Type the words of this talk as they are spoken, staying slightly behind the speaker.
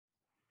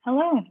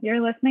Hello,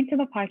 you're listening to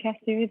the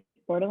podcast series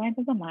Borderlands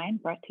of the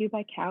Mind, brought to you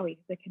by COWI,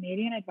 the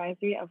Canadian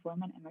Advisory of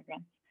Women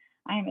Immigrants.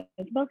 I am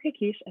Isabel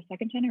Kakish, a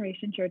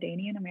second-generation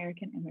Jordanian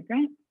American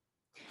immigrant.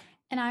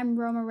 And I'm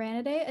Roma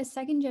Ranade, a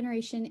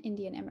second-generation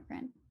Indian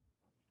immigrant.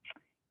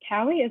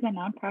 COWI is a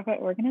nonprofit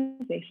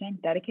organization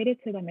dedicated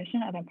to the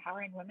mission of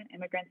empowering women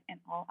immigrants in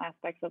all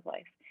aspects of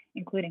life,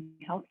 including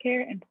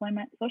healthcare,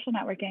 employment, social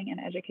networking, and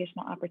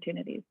educational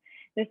opportunities.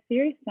 This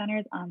series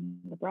centers on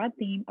the broad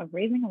theme of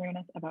raising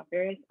awareness about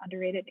various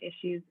underrated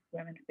issues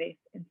women face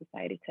in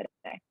society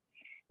today.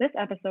 This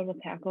episode will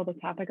tackle the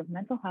topic of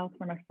mental health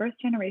from a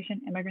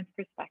first-generation immigrant's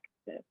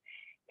perspective.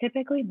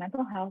 Typically,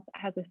 mental health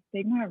has a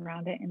stigma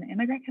around it in the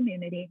immigrant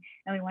community,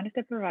 and we wanted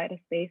to provide a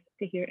space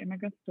to hear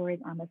immigrant stories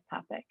on this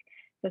topic.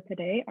 So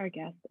today, our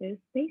guest is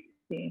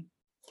Stacy.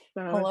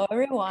 Hello,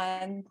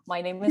 everyone.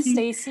 My name is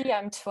Stacy.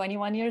 I'm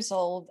 21 years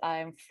old.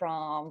 I'm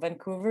from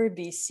Vancouver,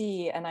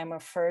 BC, and I'm a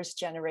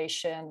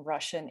first-generation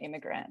Russian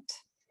immigrant.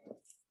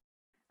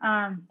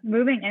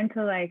 Moving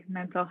into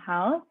mental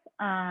health,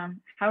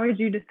 how would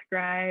you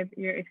describe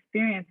your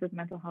experience with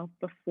mental health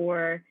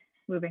before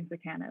moving to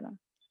Canada?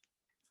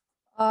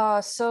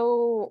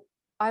 So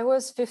I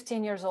was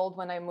 15 years old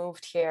when I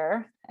moved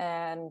here,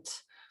 and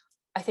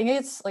I think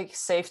it's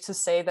safe to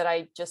say that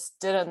I just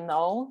didn't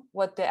know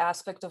what the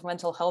aspect of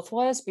mental health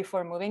was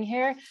before moving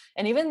here.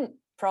 And even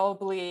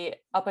probably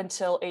up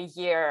until a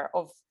year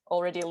of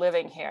already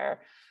living here,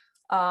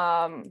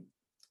 no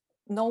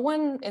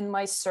one in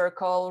my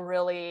circle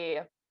really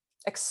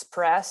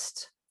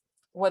expressed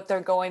what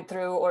they're going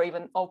through or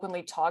even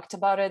openly talked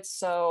about it.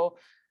 So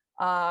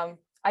I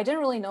didn't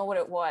really know what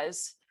it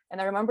was.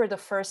 And I remember the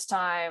first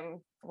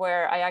time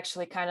where I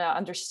actually kind of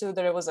understood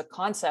that it was a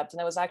concept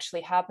and it was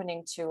actually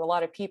happening to a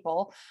lot of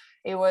people.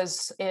 It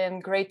was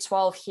in grade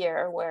 12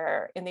 here,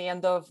 where in the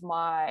end of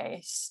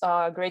my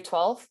grade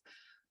 12,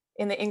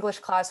 in the English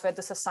class, we had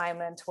this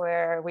assignment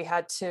where we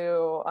had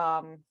to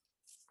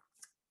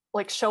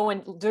do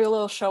a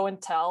little show and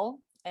tell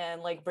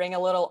and bring a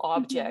little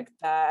object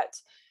that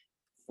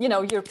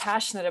you're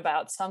passionate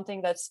about,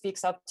 something that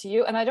speaks up to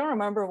you. And I don't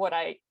remember what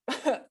I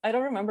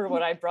don't remember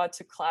what I brought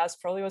to class.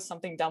 Probably was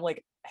something dumb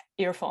like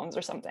earphones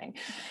or something.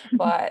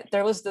 But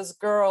there was this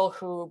girl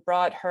who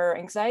brought her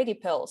anxiety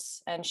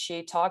pills and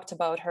she talked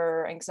about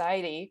her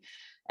anxiety.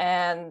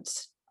 And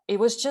it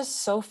was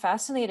just so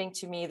fascinating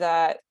to me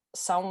that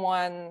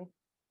someone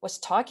was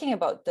talking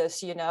about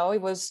this, it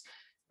was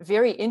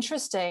very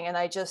interesting. And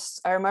I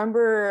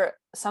remember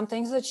some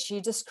things that she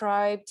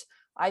described.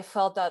 I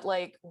felt that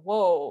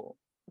whoa,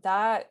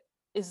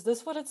 is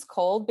this what it's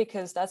called?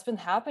 Because that's been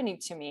happening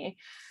to me.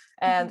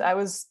 And I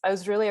was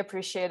really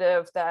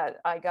appreciative that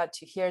I got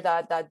to hear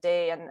that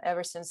day. And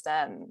ever since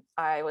then,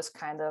 I was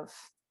kind of,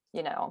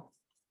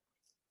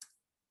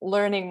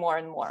 learning more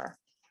and more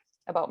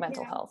about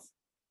mental health.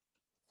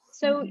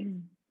 So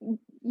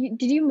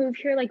did you move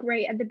here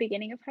right at the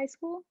beginning of high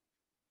school?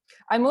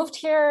 I moved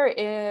here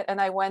and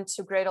I went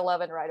to grade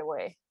 11 right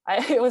away.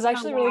 It was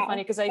actually really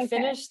funny because I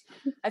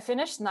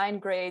finished 9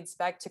 grades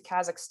back to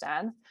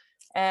Kazakhstan.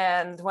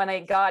 And when I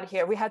got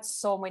here, we had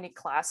so many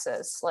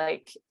classes,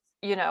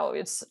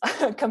 it's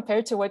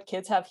compared to what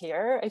kids have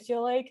here. I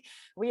feel like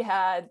we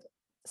had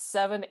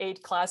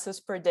 7-8 classes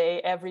per day,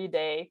 every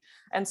day.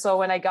 And so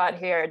when I got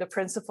here, the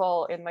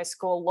principal in my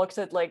school looked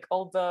at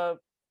all the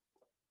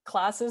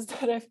classes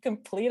that I've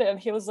completed and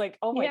he was like,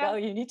 oh my God,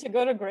 you need to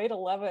go to grade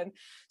 11.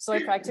 So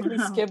I practically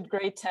skipped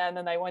grade 10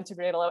 and I went to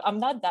grade 11. I'm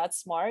not that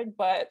smart,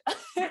 but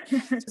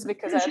just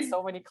because I had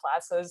so many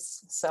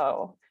classes.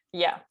 So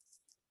yeah,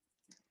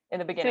 in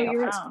the beginning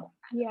of high school.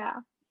 Yeah.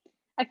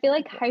 I feel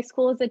like high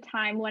school is a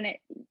time when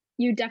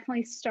you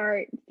definitely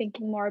start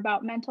thinking more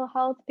about mental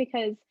health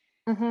because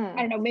I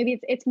don't know, maybe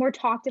it's more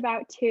talked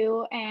about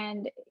too,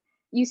 and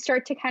you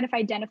start to kind of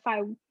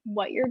identify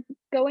what you're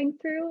going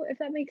through, if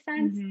that makes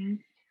sense.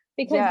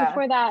 Because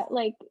before that,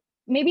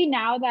 maybe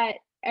now that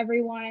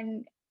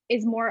everyone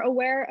is more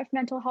aware of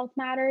mental health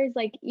matters,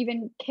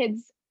 even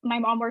kids, my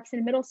mom works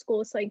in middle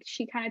school, so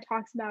she kind of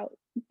talks about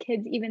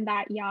kids even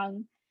that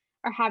young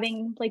are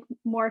having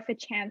more of a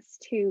chance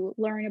to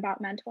learn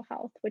about mental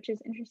health, which is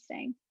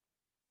interesting.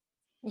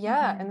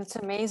 Yeah, and it's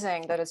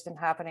amazing that it's been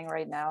happening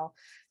right now.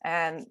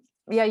 And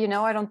yeah,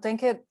 I don't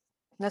think it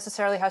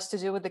necessarily has to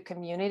do with the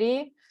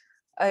community.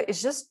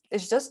 It's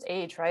just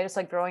age, right? It's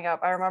growing up.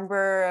 I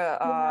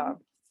remember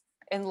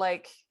in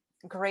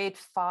grade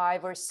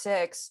 5 or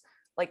 6,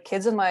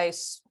 kids in my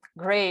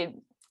grade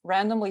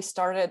randomly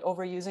started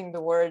overusing the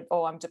word,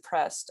 oh, I'm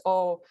depressed.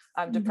 Oh,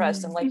 I'm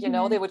depressed. And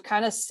they would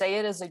kind of say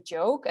it as a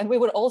joke, and we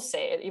would all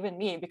say it, even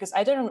me, because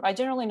I didn't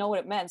really know what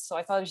it meant. So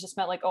I thought it just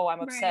meant oh,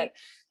 I'm upset. Right.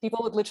 People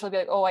would literally be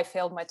like, oh, I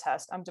failed my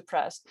test, I'm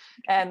depressed.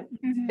 And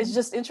it's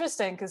just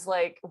interesting because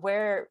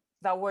where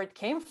that word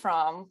came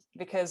from,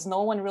 because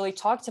no one really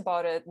talked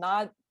about it,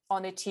 not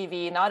on the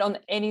TV, not on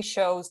any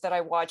shows that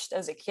I watched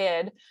as a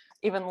kid,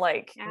 even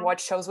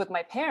watch shows with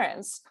my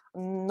parents.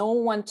 No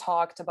one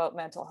talked about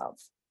mental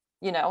health.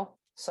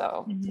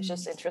 So it's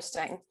just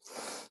interesting.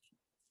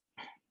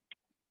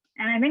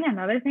 And I think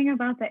another thing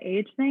about the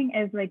age thing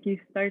is like you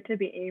start to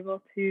be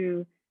able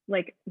to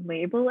like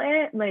label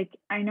it. Like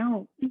I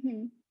know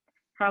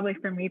probably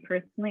for me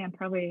personally and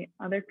probably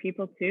other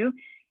people too,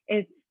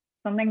 it's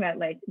something that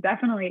like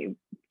definitely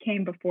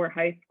came before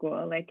high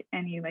school, like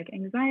any like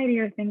anxiety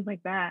or things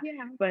like that.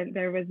 Yeah. But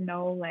there was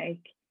no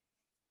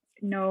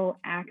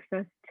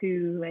access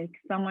to like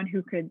someone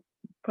who could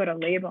put a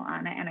label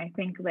on it. And I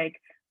think like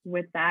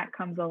with that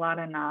comes a lot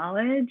of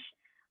knowledge,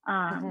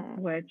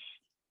 which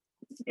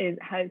is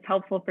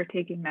helpful for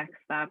taking next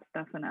steps,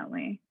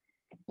 definitely.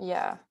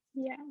 Yeah.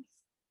 Yeah.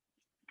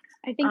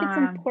 I think it's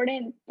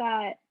important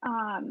that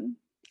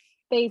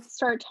they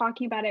start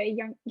talking about it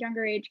at a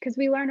younger age, because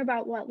we learn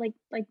about what like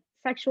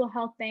sexual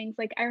health things.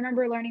 Like I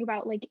remember learning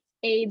about like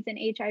AIDS and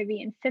HIV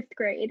in 5th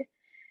grade,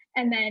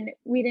 and then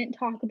we didn't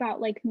talk about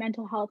like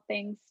mental health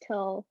things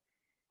till,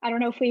 I don't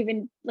know if we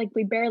even like,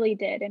 we barely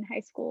did in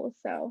high school.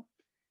 So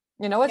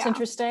you know what's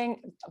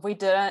interesting, we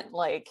didn't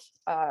like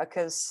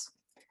because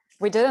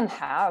we didn't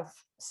have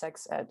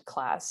sex ed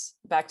class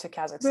back to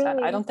Kazakhstan.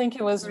 Really? I don't think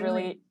it was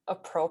really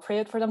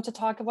appropriate for them to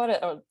talk about it,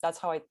 or that's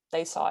how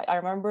they saw it. I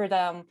remember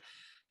them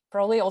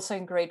probably also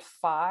in grade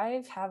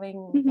 5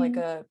 having like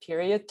a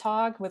period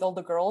talk with all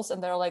the girls,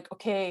 and they're like,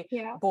 okay,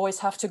 boys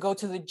have to go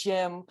to the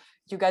gym,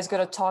 you guys got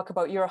to talk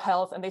about your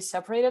health, and they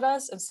separated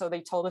us. And so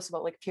they told us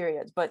about like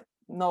periods, but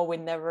no, we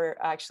never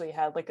actually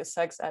had like a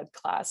sex ed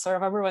class. So I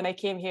remember when I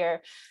came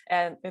here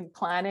and in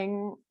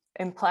planning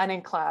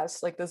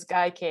class, like this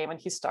guy came and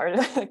he started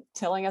like,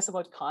 telling us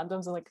about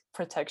condoms and like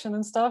protection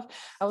and stuff.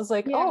 I was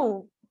like,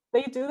 oh,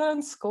 they do that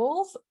in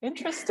schools?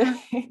 Interesting.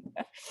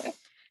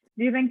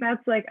 Do you think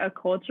that's like a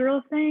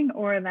cultural thing,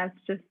 or that's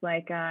just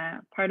like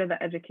a part of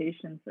the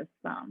education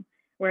system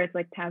where it's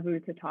like taboo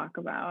to talk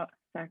about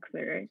sex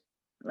or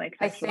like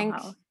sexual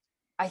health?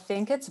 I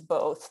think it's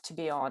both, to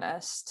be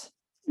honest,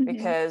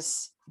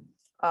 because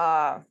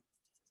yeah,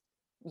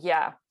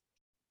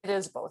 it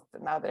is both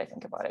now that I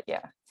think about it.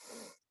 Yeah.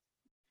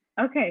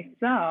 Okay,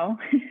 so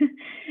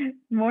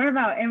more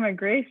about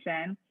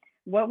immigration.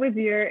 What was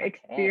your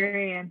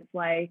experience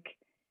like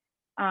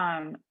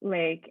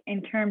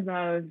in terms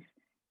of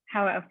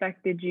how it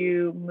affected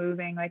you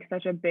moving like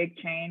such a big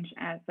change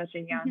at such a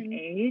young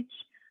age?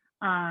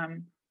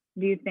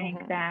 Do you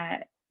think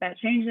that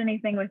changed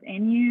anything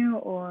within you,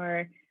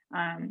 or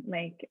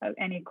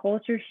any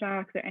culture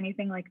shocks or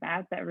anything like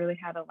that that really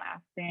had a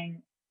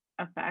lasting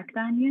effect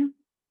on you?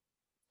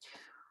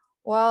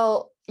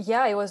 Well,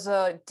 yeah, it was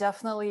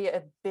definitely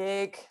a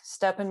big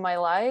step in my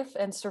life.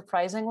 And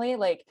surprisingly,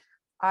 like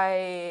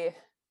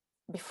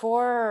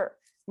before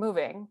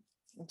moving,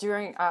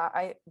 during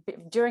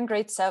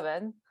grade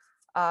 7,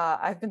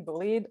 I've been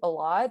bullied a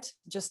lot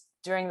just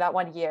during that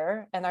 1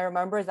 year. And I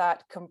remember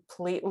that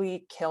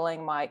completely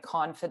killing my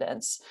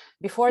confidence.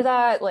 Before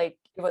that, like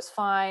it was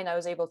fine. I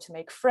was able to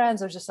make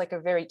friends. I was just like a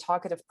very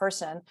talkative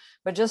person,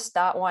 but just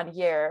that 1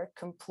 year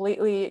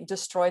completely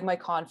destroyed my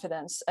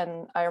confidence.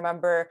 And I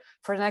remember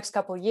for the next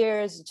couple of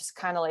years, it just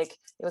kind of like,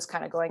 it was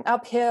kind of going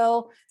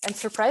uphill. And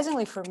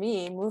surprisingly for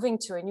me, moving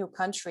to a new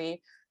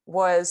country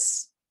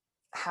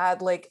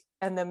had like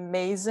an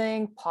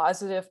amazing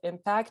positive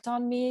impact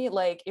on me.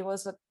 Like it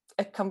was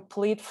a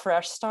complete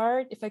fresh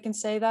start, if I can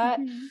say that.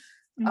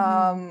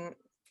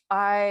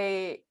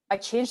 I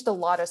changed a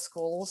lot of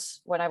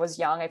schools when I was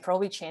young. I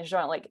probably changed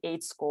around like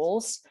 8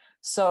 schools.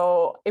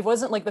 So it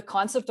wasn't like the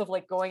concept of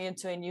like going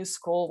into a new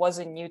school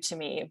wasn't new to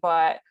me,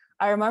 but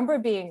I remember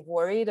being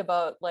worried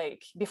about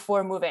like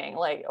before moving,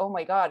 like, oh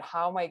my God,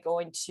 how am I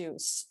going to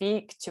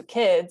speak to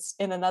kids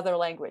in another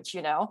language,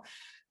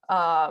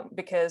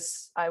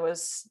 because I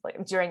was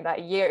like during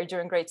that year,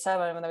 during grade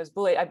 7, when I was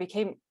bullied, I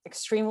became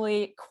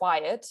extremely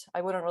quiet.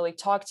 I wouldn't really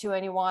talk to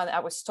anyone. I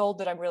was told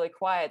that I'm really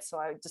quiet. So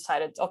I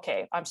decided,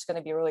 okay, I'm just going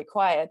to be really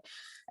quiet.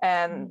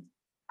 And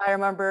I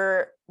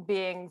remember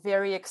being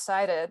very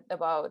excited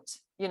about,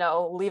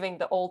 leaving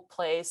the old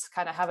place,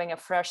 kind of having a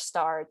fresh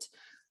start.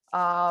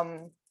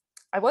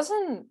 I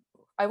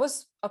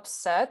was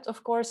upset,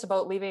 of course,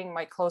 about leaving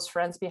my close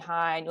friends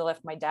behind. I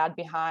left my dad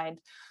behind,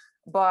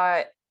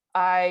 but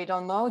I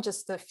don't know,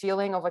 just the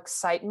feeling of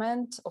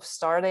excitement of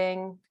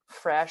starting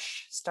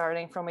fresh,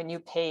 starting from a new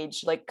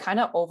page, like kind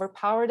of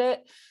overpowered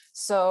it.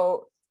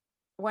 So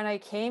when I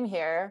came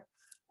here,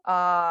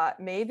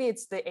 maybe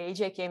it's the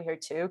age I came here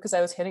too, because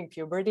I was hitting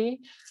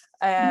puberty.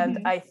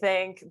 And I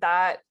think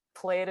that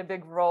played a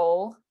big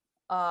role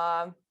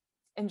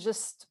in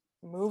just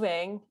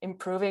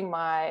improving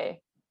my,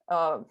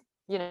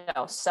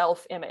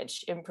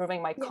 self-image,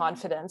 improving my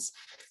confidence,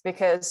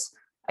 because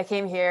I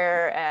came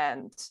here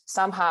and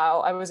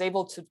somehow I was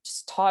able to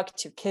just talk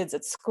to kids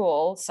at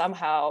school.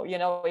 Somehow,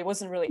 it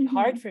wasn't really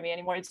hard for me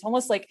anymore. It's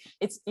almost like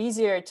it's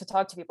easier to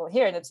talk to people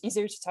here, and it's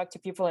easier to talk to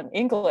people in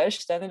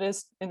English than it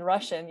is in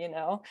Russian,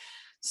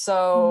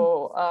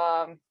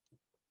 So,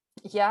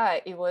 yeah,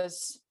 it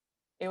was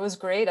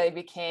great. I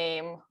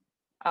became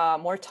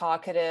more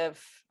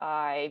talkative.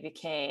 I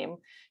became,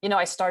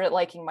 I started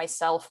liking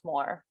myself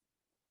more.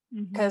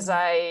 because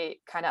I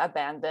kind of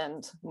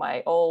abandoned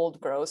my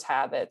old gross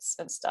habits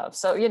and stuff.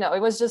 So, you know,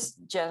 it was just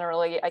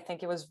generally, I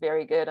think it was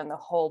very good. And the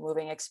whole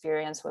moving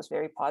experience was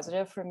very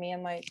positive for me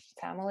and my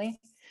family.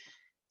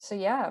 So,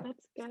 yeah.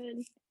 That's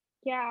good.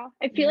 Yeah.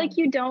 I feel like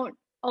you don't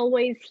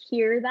always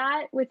hear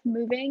that with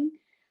moving.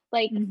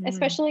 Like,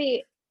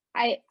 especially,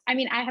 I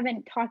mean, I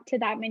haven't talked to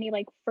that many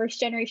like first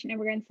generation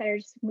immigrants that are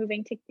just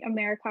moving to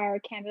America or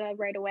Canada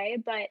right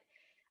away, but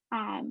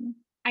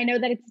I know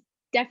that it's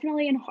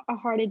definitely a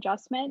hard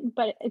adjustment,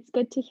 but it's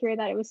good to hear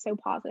that it was so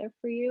positive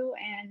for you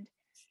and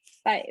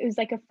that it was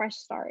like a fresh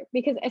start,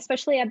 because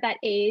especially at that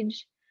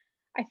age,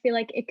 I feel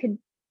like it could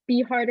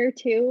be harder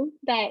too,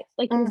 that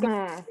like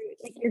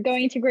you're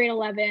going to grade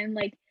 11,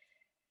 like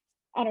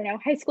I don't know,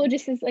 high school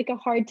just is like a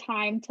hard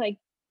time to like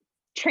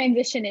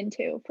transition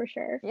into for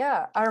sure.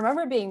 Yeah, I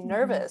remember being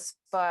nervous,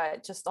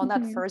 but just on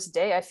that first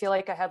day, I feel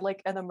like I had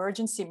like an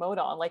emergency mode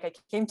on. Like I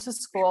came to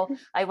school,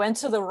 I went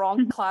to the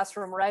wrong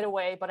classroom right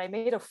away, but I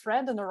made a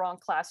friend in the wrong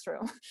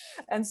classroom.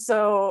 And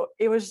so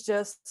it was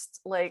just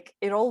like,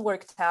 it all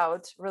worked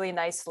out really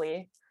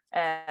nicely.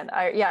 And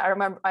I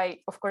remember,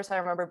 of course, I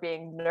remember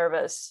being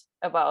nervous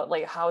about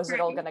like, how is it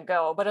all going to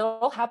go? But it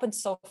all happened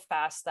so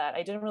fast that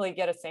I didn't really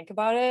get to think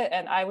about it.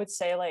 And I would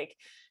say like,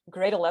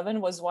 grade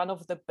 11 was one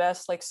of the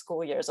best like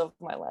school years of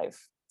my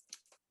life.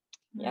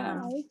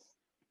 Yeah.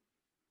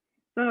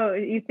 So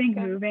you think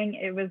moving,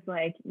 it was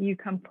like you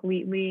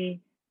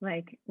completely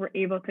like were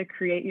able to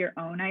create your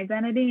own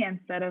identity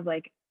instead of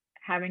like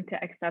having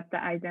to accept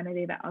the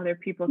identity that other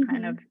people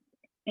kind of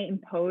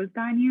imposed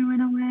on you in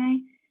a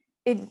way?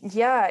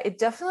 It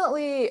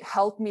definitely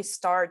helped me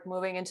start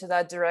moving into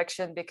that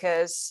direction,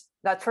 because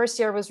that first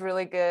year was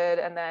really good.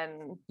 And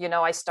then, you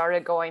know, I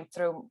started going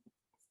through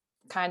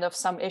kind of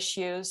some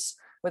issues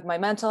with my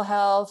mental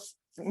health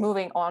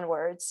moving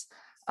onwards.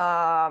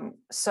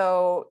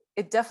 So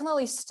it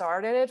definitely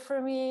started it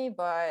for me,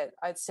 but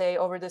I'd say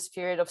over this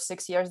period of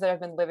 6 years that I've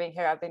been living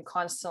here, I've been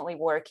constantly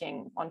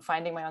working on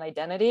finding my own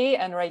identity.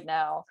 And right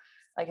now,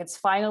 like it's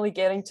finally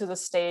getting to the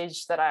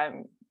stage that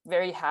I'm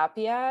very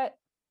happy at,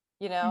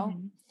 you know,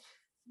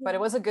 but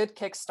it was a good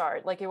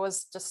kickstart. Like it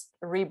was just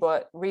a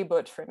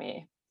reboot for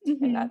me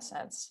in that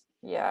sense.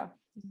 Yeah.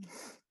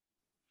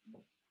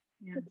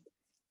 Yeah.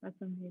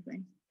 That's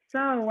amazing.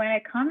 So when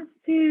it comes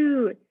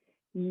to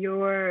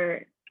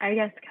your, I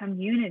guess,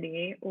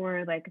 community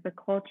or like the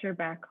culture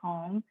back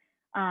home,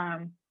 I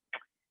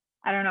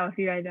don't know if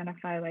you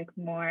identify like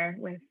more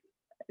with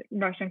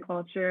Russian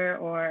culture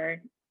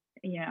or,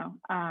 you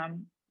know,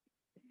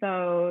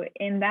 so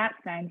in that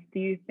sense, do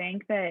you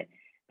think that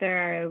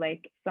there are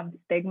like some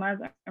stigmas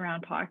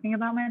around talking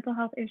about mental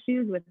health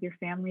issues with your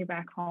family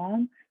back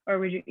home? Or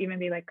would you even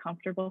be like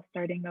comfortable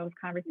starting those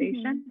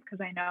conversations? Because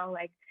I know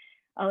like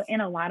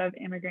in a lot of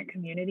immigrant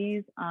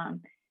communities,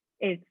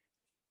 it's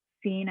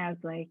seen as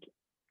like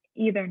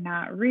either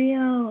not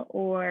real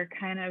or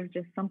kind of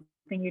just something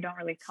you don't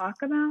really talk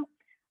about.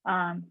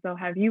 So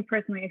have you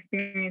personally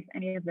experienced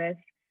any of this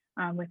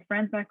with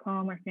friends back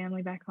home or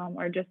family back home,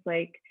 or just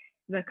like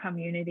the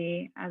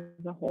community as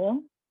a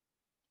whole?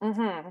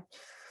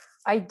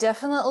 I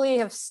definitely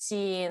have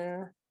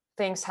seen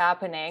things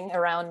happening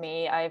around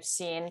me. I've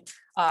seen,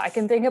 I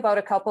can think about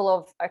a couple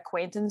of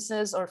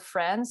acquaintances or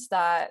friends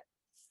that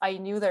I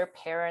knew their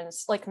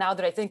parents, like now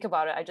that I think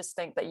about it, I just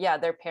think that, yeah,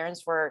 their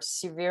parents were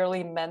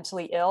severely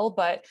mentally ill,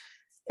 but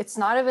it's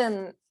not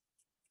even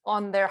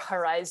on their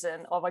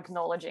horizon of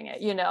acknowledging it.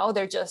 You know,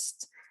 they're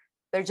just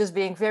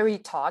being very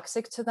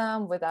toxic to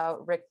them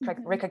without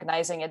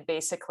recognizing it,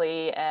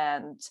 basically.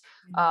 And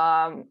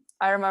I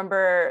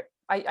remember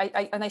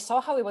I saw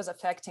how it was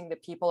affecting the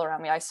people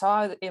around me. I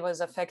saw it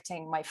was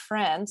affecting my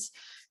friends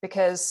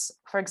because,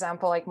 for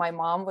example, like my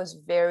mom was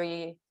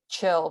very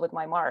chill with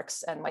my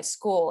marks and my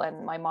school,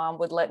 and my mom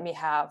would let me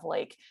have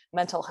like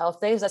mental health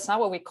days. That's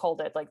not what we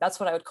called it. Like that's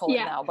what I would call it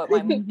now. But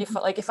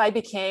if I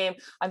became,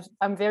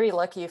 I'm very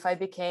lucky if I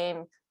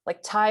became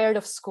like tired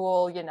of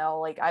school, you know,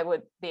 like I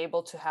would be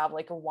able to have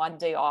like a 1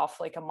 day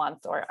off, like a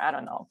month, or I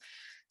don't know.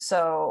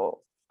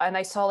 So, and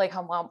I saw like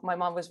how my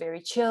mom was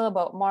very chill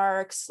about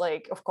marks.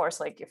 Like, of course,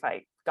 like if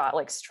I got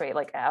like straight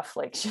like F,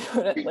 like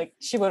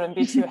she wouldn't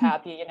be too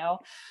happy, you know.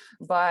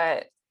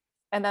 But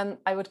and then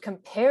I would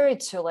compare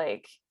it to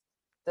like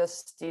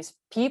these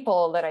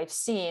people that I've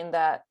seen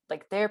that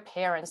like their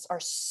parents are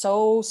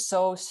so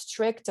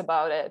strict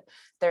about it.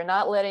 They're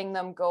not letting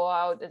them go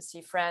out and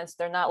see friends.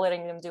 They're not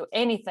letting them do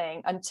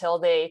anything until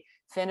they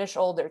finish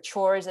all their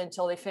chores,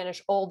 until they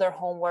finish all their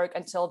homework,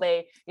 until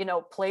they, you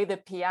know, play the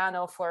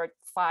piano for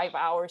 5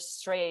 hours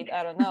straight.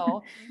 I don't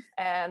know.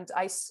 And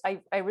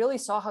I really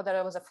saw how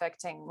that was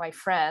affecting my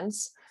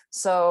friends.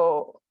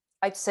 So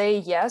I'd say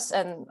yes.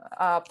 And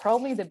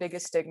probably the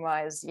biggest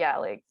stigma is, yeah,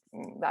 like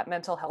that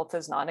mental health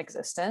is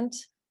non-existent,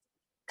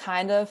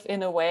 kind of,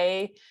 in a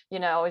way. You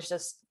know, it's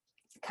just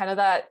kind of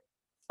that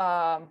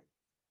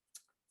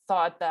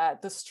thought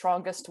that the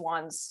strongest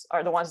ones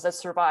are the ones that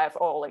survive.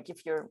 Oh, like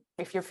if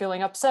you're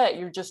feeling upset,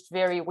 you're just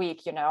very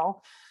weak, you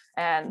know.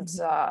 And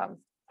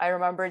I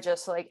remember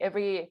just like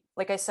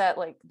like I said,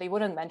 like they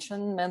wouldn't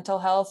mention mental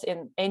health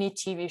in any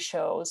TV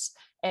shows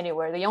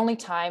anywhere. The only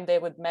time they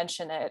would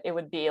mention it, it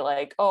would be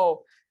like,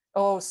 oh,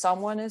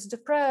 someone is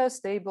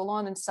depressed, they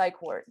belong in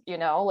psych ward,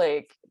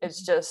 like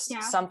it's just Yeah,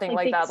 something like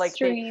like the that. Like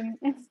extreme.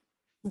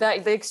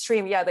 the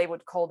extreme, yeah, they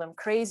would call them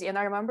crazy. And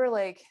I remember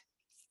like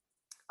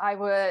I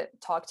would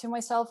talk to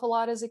myself a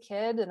lot as a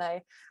kid, and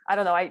I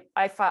don't know,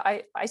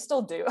 I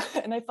still do,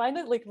 and I find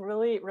it like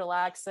really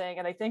relaxing,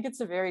 and I think it's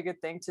a very good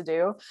thing to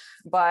do.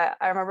 But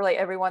I remember like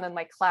everyone in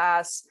my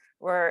class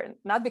were,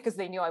 not because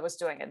they knew I was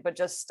doing it, but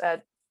just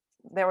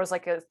there was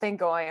like a thing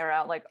going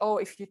around like, oh,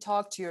 if you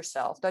talk to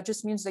yourself, that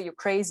just means that you're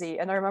crazy.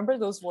 And I remember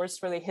those words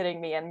really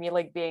hitting me and me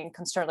like being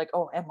concerned, like,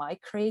 oh, am I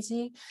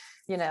crazy?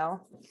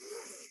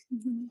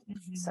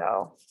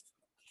 So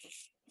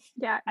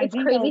Yeah, I it's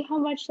think crazy how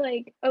much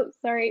like, oh,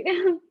 sorry. no,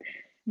 go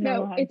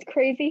No, ahead. it's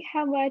crazy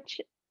how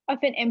much of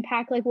an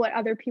impact like what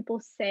other people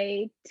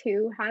say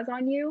too has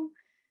on you.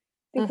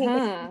 Because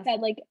like you Mhm. said,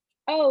 like,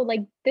 oh,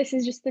 like this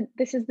is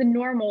the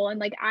normal, and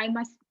like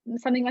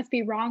something must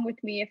be wrong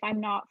with me if I'm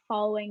not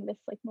following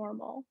this like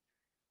normal.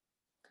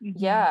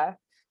 Yeah,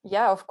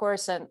 yeah, of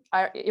course. And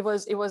it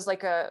was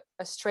like a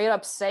straight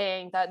up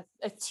saying that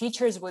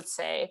teachers would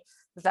say,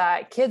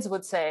 that kids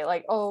would say,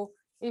 like, oh,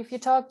 if you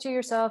talk to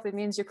yourself, it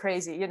means you're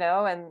crazy,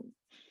 and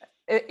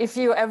if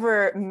you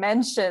ever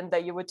mentioned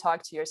that you would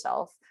talk to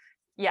yourself,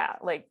 yeah,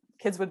 like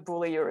kids would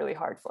bully you really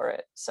hard for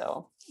it.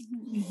 So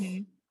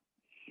Mm-hmm.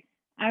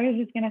 I was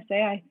just gonna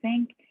say, I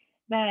think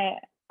that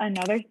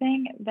another thing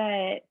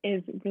that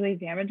is really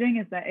damaging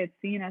is that it's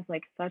seen as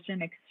like such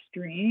an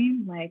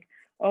extreme, like,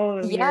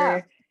 oh,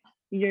 yeah.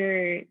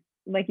 you're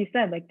like you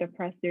said, like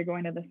depressed, you're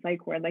going to the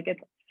psych ward. Like it's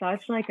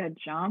such like a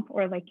jump,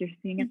 or like you're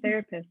seeing a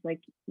therapist,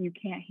 like you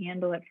can't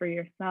handle it for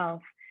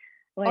yourself.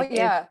 Oh Like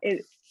yeah.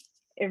 it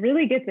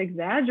really gets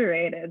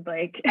exaggerated.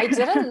 Like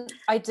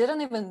I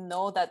didn't even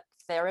know that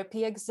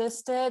therapy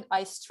existed.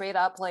 I straight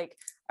up, like,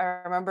 I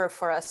remember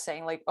for us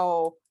saying like,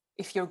 oh,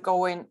 if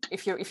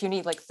you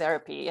need like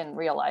therapy in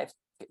real life,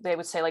 they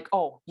would say like,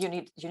 oh, you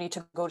need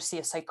to go to see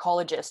a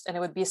psychologist. And it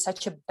would be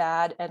such a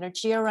bad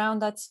energy around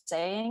that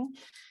saying,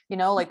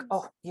 like,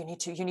 oh, you need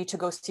to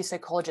go see a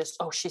psychologist.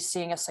 Oh, she's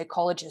seeing a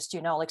psychologist,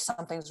 like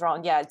something's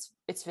wrong. Yeah,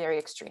 it's very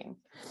extreme.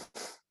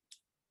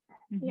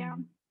 Yeah.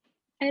 Mhm.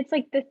 And it's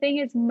like the thing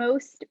is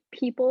most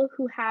people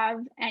who have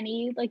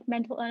any like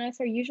mental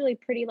illness are usually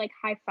pretty like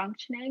high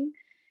functioning,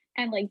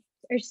 and like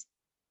there's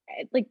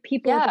like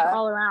people just Yeah,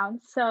 all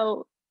around.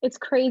 So it's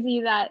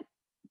crazy that I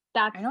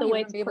that's know the you way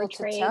wouldn't it's be able to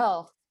portrayed.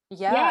 tell.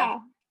 Yeah. Yeah.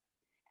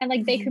 And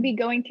like they could Mhm. be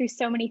going through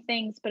so many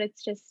things, but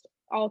it's just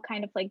all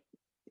kind of like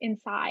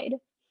inside.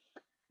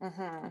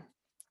 Hmm.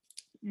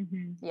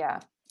 Mhm. Yeah,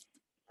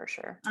 for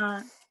sure.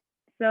 Uh,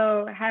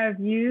 so have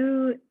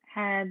you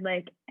had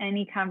like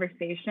any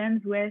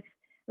conversations with,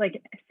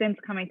 like, since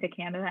coming to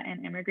Canada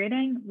and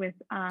immigrating, with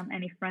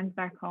any friends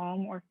back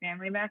home or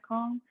family back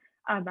home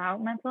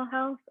about mental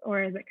health?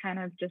 Or is it kind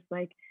of just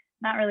like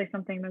not really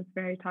something that's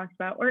very talked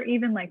about? Or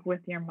even like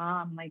with your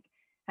mom, like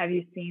have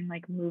you seen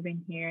like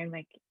moving here,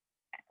 like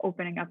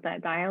opening up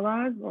that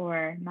dialogue,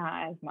 or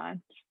not as much?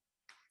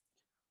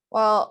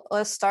 Well,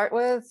 let's start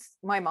with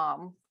my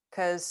mom,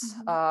 because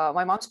Mhm.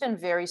 my mom's been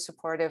very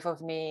supportive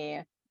of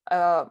me,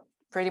 uh,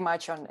 pretty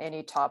much on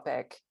any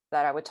topic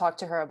that I would talk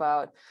to her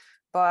about.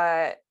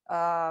 But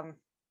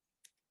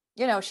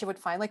she would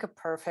find like a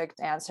perfect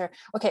answer.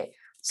 Okay,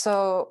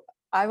 so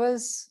I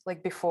was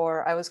like,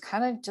 before, I was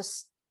kind of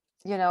just,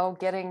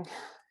 getting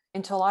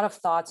into a lot of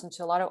thoughts,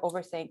 into a lot of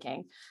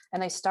overthinking.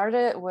 And I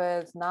started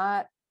with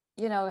not,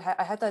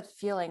 I had that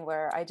feeling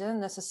where I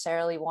didn't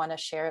necessarily want to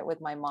share it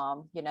with my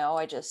mom.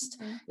 I just,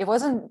 Mhm. it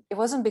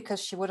wasn't because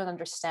she wouldn't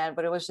understand,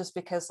 but it was just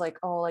because like,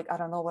 oh, like, I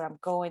don't know what I'm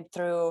going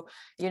through.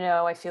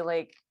 I feel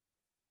like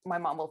my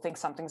mom will think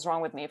something's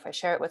wrong with me if I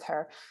share it with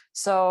her.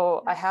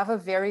 So I have a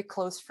very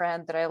close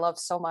friend that I love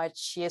so much.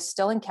 She is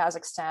still in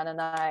Kazakhstan,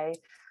 and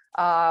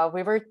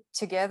we were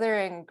together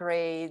in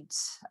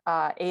grades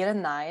 8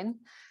 and 9, Mhm.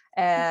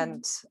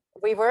 and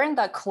we weren't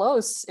that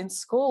close in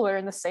school. We are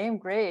in the same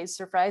grade,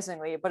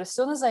 surprisingly. But as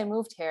soon as I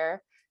moved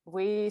here,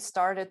 we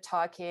started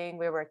talking.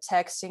 We were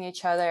texting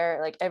each other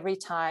like every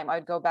time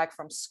I'd go back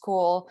from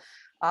school.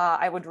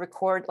 I would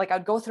record, like,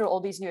 I'd go through all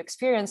these new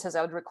experiences.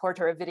 I would record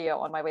her a video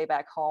on my way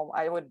back home.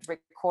 I would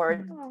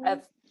record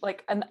Oh.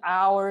 like an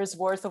hour's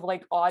worth of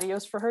like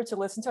audios for her to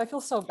listen to. I feel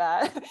so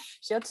bad.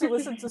 She had to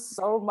listen to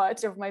so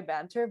much of my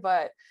banter,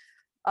 but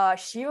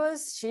she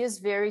is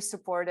very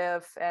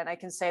supportive, and I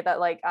can say that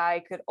like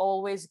I could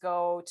always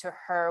go to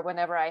her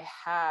whenever I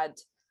had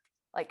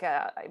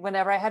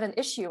an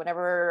issue,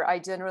 whenever I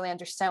didn't really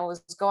understand what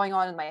was going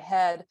on in my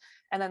head.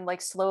 And then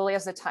like slowly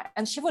as the time,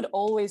 and she would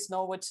always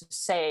know what to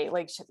say,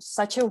 like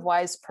such a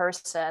wise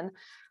person.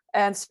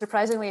 And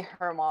surprisingly,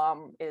 her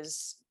mom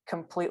is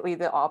completely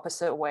the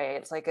opposite way.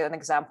 It's like an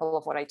example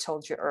of what I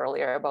told you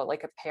earlier about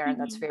like a parent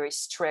that's Mhm. very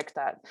strict,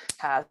 that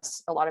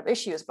has a lot of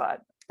issues,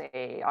 but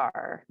they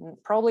are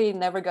probably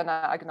never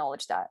gonna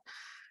acknowledge that.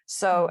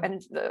 So, and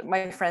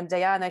my friend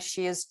Diana,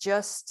 she's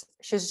just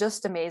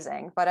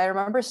amazing. But I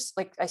remember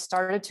like I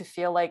started to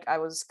feel like I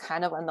was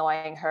kind of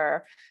annoying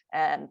her,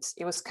 and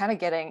it was kind of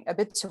getting a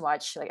bit too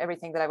much, like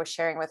everything that I was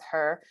sharing with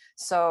her.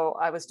 So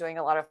I was doing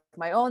a lot of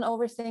my own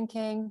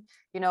overthinking,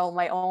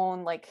 my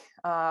own like,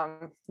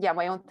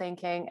 my own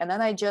thinking. And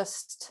then I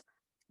just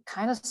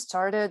kind of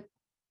started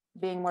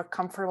being more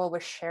comfortable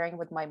with sharing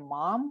with my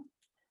mom,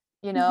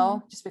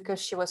 just because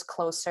she was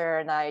closer,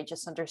 and I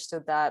just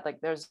understood that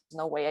like there's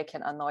no way I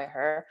can annoy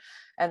her.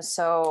 And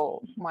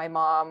so my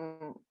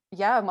mom,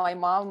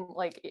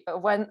 like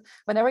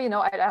whenever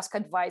I'd ask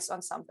advice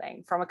on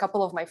something from a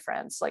couple of my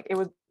friends, like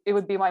it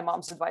would be my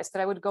mom's advice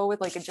that I would go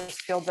with, like it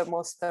just felt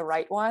the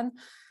right one.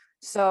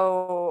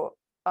 So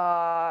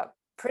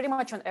pretty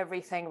much on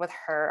everything with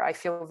her I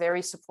feel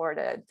very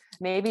supported.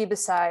 Maybe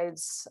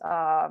besides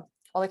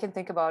all I can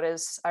think about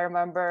is I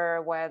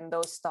remember when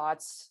those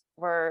thoughts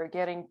were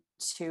getting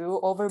too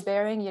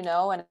overbearing,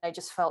 and I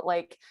just felt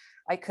like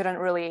I couldn't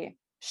really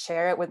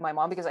share it with my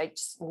mom because I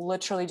just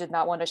literally did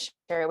not want to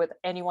share it with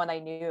anyone I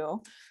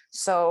knew.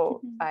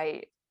 So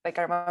I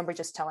remember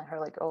just telling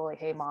her like, oh, like,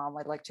 hey mom,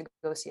 I'd like to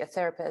go see a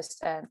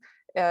therapist. And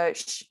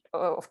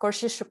of course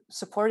she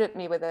supported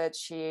me with it.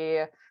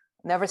 She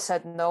never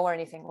said no or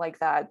anything like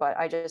that, but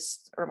I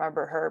just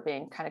remember her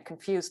being kind of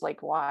confused,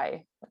 like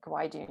why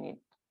do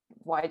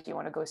you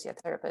want to go see a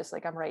therapist?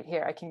 Like, I'm right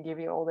here, I can give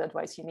you all the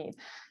advice you need.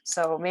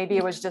 So maybe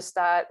it was just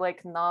that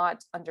like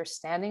not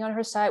understanding on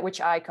her side,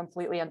 which I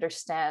completely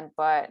understand.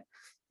 But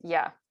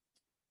yeah.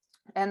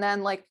 And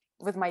then like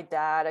with my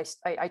dad,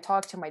 I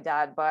talked to my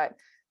dad, but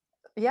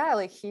yeah,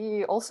 like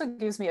he also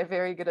gives me a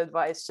very good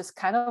advice, just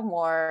kind of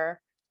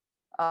more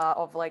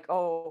of like,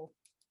 oh,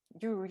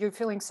 you're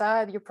feeling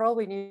sad, you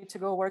probably need to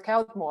go work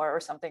out more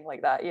or something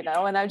like that, and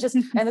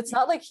and it's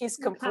not like he's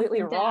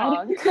completely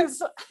wrong,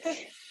 because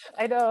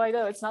I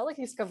know it's not like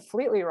he's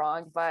completely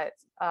wrong, but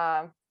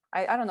I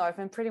don't know, I've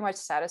been pretty much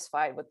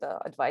satisfied with the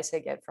advice I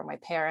get from my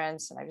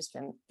parents, and I've just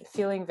been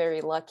feeling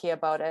very lucky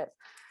about it.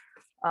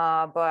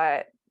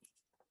 But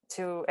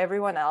to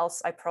everyone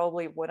else, I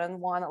probably wouldn't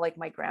want, like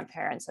my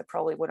grandparents, I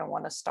probably wouldn't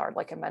want to start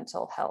like a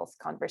mental health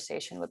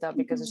conversation with them,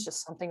 because it's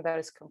just something that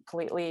is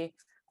completely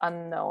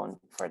unknown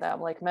for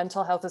them. Like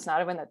mental health is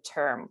not even a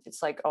term.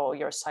 It's like, oh,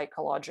 your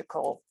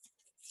psychological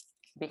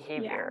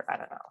behavior. I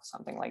don't know,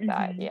 something like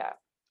that. Yeah.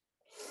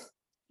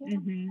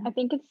 I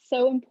think it's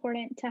so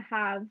important to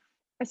have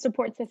a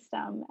support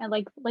system, and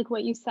like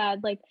what you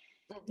said, like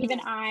even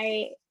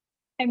I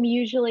am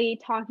usually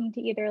talking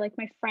to either like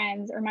my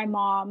friends or my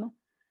mom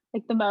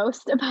like the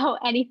most about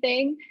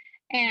anything,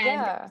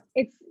 and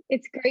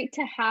it's great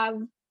to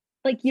have,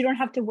 like, you don't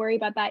have to worry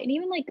about that. And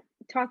even like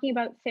talking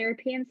about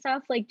therapy and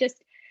stuff, like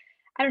just,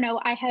 I don't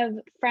know, I have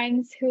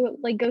friends who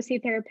like go see a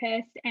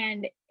therapist,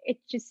 and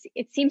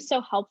it seems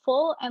so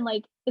helpful, and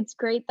like it's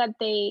great that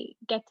they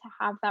get to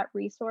have that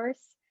resource.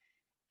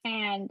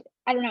 And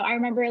I don't know, I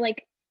remember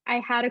like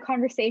I had a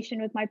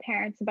conversation with my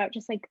parents about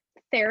just like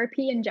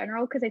therapy in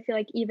general, because I feel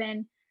like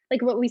even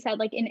like what we said,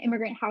 like in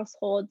immigrant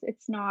households,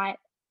 it's not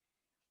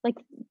like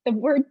the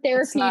word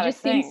therapy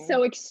just seems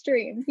so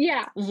extreme.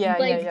 Yeah.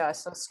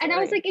 So scary. And I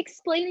was like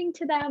explaining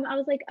to them, I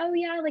was like, oh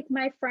yeah, like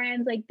my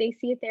friends, like they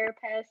see a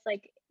therapist,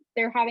 like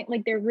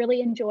they're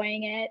really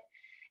enjoying it.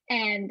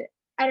 And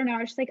I don't know, I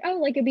was just like, oh,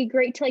 like it'd be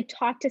great to like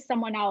talk to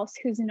someone else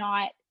who's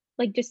not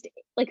like just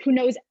like who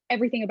knows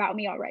everything about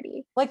me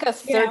already. Like a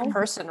third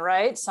person,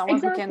 right?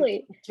 Someone who can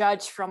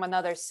judge from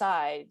another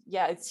side.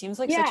 Yeah, it seems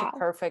like such a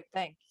perfect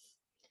thing.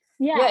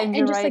 Yeah, and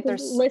you're just right, like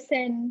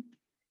listen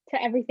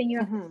to everything you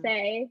have to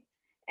say.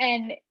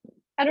 And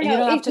I don't know, you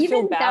don't have to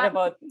feel bad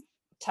about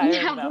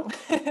tiring them.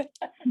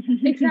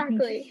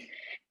 Exactly.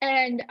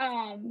 And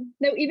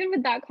no, even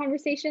with that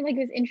conversation, like it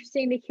was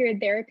interesting to hear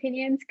their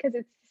opinions, because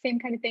it's the same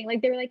kind of thing.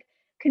 Like they were like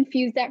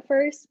confused at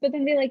first, but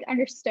then they like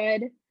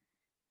understood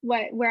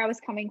where I was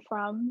coming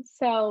from.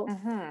 So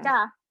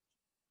yeah,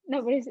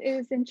 no, but it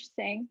was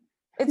interesting.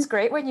 It's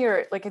great when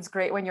you're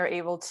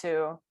able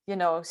to,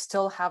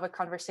 still have a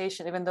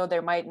conversation, even though they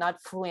might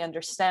not fully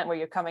understand where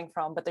you're coming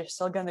from, but they're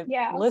still going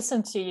to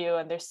listen to you,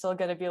 and they're still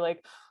going to be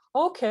like,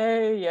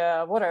 okay,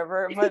 yeah,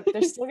 whatever, but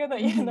they're still going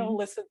to,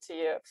 listen to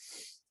you.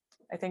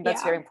 I think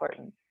that's very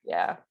important.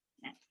 Yeah.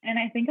 And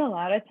I think a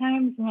lot of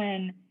times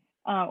when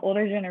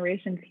older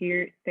generations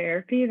hear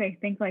therapy, they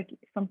think like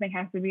something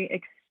has to be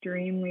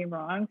extremely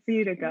wrong for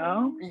you to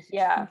go.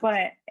 Yeah.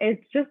 But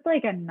it's just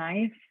like a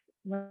nice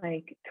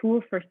like tool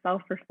for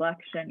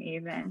self-reflection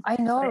even. I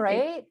know,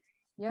 right?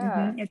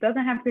 Yeah. It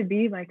doesn't have to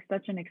be like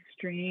such an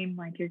extreme,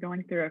 like you're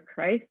going through a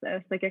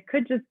crisis. Like it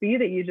could just be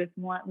that you just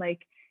want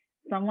like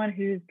someone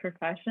who's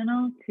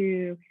professional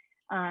to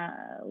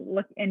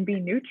look and be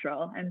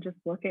neutral and just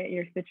look at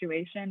your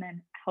situation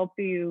and help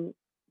you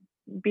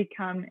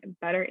become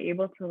better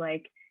able to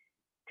like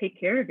take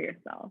care of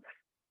yourself.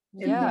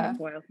 Is what it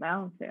boils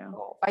down to.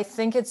 I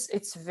think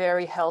it's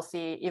very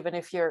healthy, even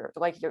if you're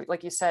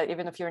like you said,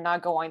 even if you're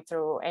not going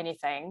through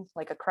anything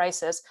like a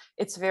crisis,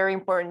 it's very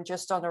important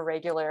just on a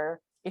regular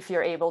if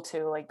you're able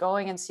to, like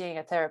going and seeing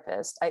a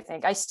therapist. I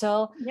think I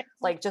still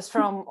like, just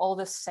from all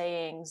the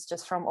sayings,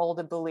 just from all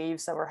the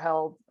beliefs that were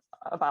held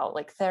about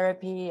like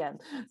therapy and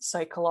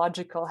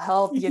psychological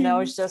health, you know,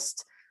 it's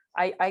just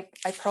I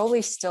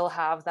probably still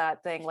have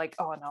that thing like,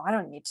 oh no, I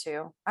don't need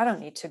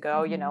to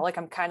go, you know, like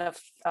I'm kind of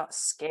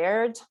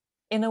scared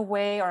in a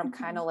way, or I'm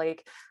kind of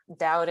like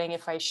doubting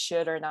if I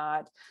should or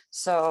not.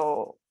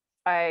 So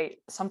that's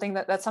something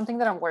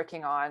that I'm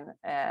working on,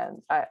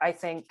 and I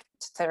think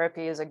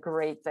therapy is a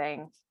great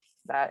thing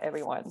that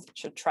everyone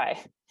should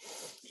try,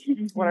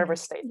 whatever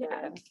state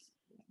they're in.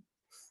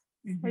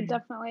 Or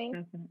definitely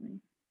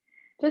Definitely.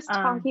 just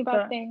talking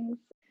about things.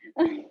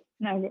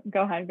 No,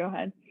 go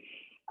ahead.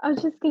 I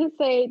was just gonna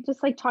say,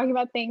 just like talking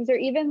about things, or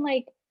even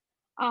like,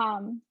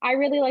 I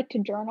really like to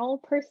journal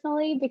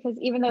personally, because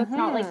even though it's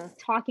not like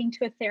talking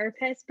to a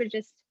therapist, but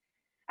just,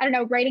 I don't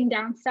know, writing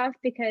down stuff,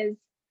 because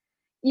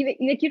even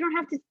like you don't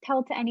have to tell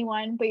it to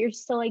anyone, but you're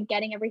still like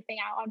getting everything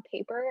out on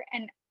paper.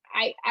 And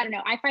I don't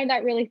know, I find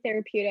that really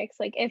therapeutic.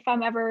 So, like if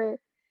I'm ever,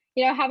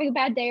 you know, having a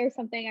bad day or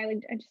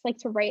something, I just like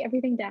to write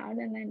everything down,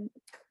 and then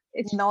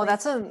it's No, like,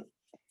 that's a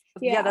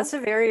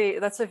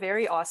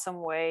very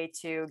awesome way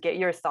to get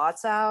your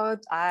thoughts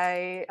out.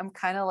 I am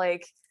kind of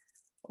like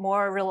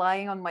more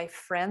relying on my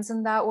friends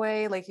in that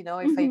way. Like, you know,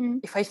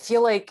 if I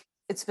feel like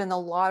it's been a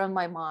lot on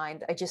my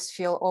mind, I just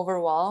feel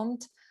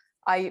overwhelmed.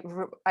 I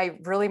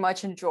really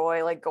much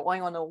enjoy like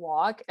going on a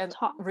walk and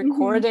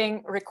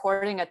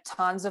recording a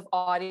tons of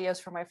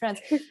audios for my friends.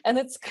 And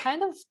it's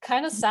kind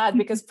of sad,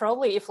 because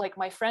probably if like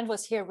my friend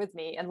was here with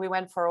me and we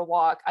went for a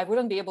walk, I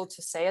wouldn't be able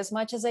to say as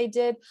much as I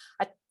did.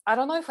 I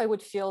don't know if I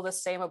would feel the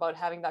same about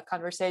having that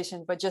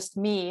conversation, but just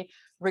me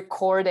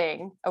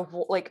recording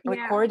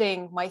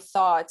recording my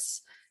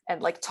thoughts and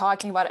like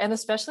talking about it. And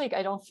especially like,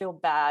 I don't feel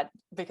bad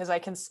because I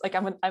can like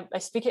I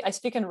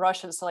speak in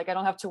Russian, so like I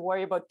don't have to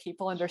worry about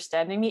people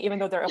understanding me, even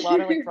though there are a lot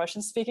of like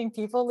Russian speaking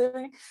people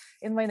living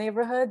in my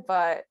neighborhood.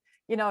 But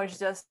you know,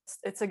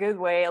 it's a good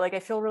way. Like I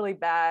feel really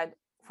bad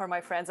for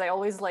my friends. I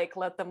always like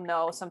let them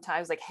know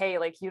sometimes, like, hey,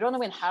 like you don't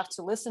even have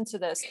to listen to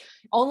this.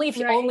 Only if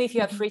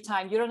you have free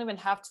time. You don't even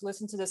have to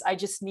listen to this. I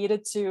just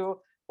needed to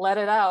let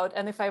it out.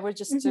 And if I were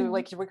just to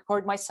like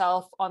record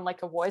myself on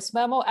like a voice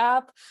memo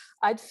app,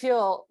 I'd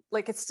feel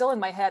like it's still in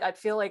my head. I'd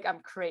feel like I'm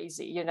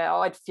crazy, you know.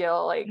 I'd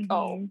feel like,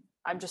 oh,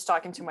 I'm just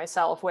talking to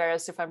myself.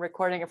 Whereas if I'm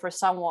recording it for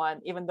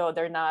someone, even though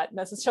they're not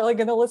necessarily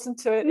going to listen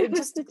to it, it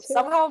just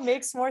somehow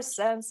makes more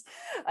sense.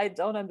 I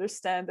don't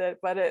understand it,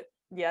 but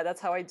that's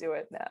how I do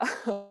it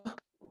now.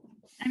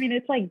 I mean,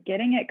 it's like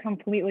getting it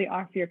completely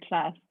off your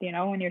chest, you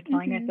know, when you're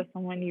telling it to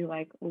someone you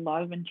like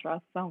love and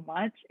trust so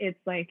much. It's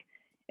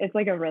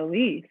like a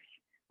relief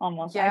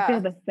almost. I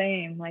feel the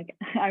same. Like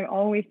I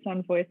always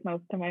send voice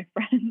notes to my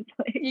friends.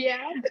 Like,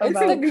 it's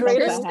the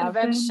greatest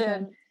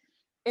invention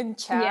in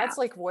chats.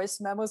 Like voice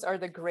memos are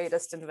the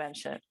greatest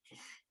invention.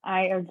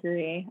 I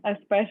agree,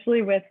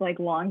 especially with like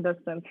long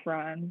distance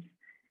friends.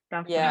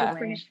 Definitely. Yeah,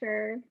 for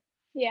sure.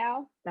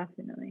 Yeah,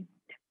 definitely.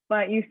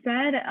 But you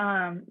said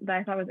that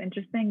I thought was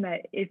interesting,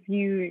 that if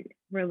you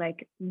were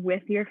like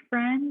with your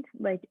friend,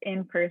 like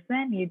in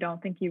person, you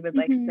don't think you would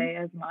like say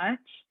as much.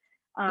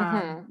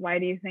 Why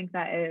do you think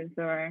that is?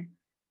 Or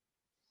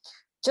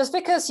just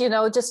because, you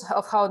know, just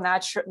of how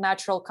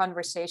natural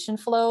conversation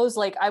flows.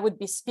 Like I would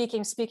be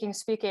speaking,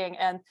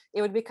 and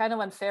it would be kind of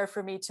unfair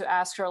for me to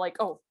ask her like,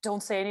 oh,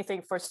 don't say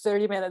anything for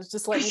 30 minutes,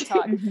 just let me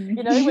talk.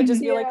 You know, it would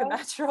just be like a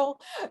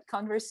natural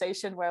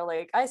conversation where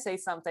like I say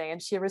something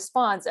and she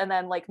responds, and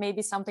then like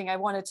maybe something I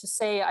wanted to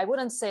say, I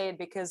wouldn't say it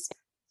because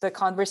the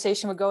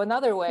conversation would go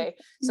another way.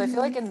 So I feel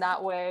like in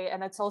that way,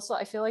 and it's also,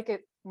 I feel like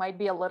it might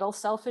be a little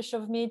selfish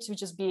of me to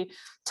just be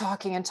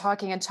talking,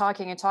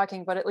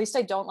 but at least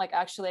I don't like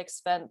actually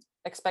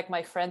expect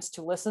my friends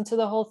to listen to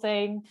the whole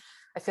thing.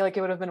 I feel like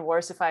it would have been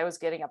worse if I was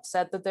getting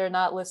upset that they're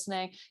not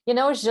listening. You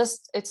know,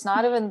 it's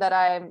not even that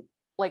I'm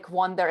like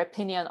want their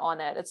opinion on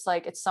it. It's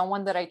like, it's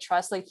someone that I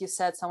trust, like you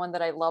said, someone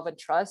that I love and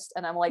trust.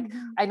 And I'm like,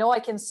 I know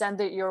I can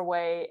send it your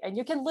way and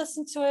you can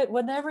listen to it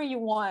whenever you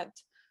want.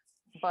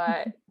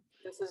 But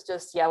this is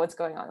just what's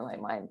going on in my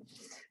mind.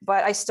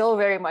 But I still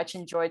very much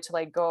enjoy to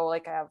like go,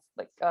 like I have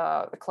like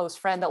a close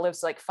friend that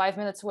lives like 5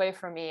 minutes away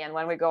from me, and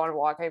when we go on a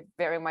walk, I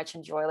very much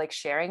enjoy like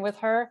sharing with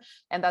her.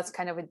 And that's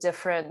kind of a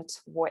different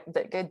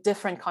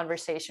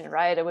conversation,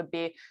 right? It would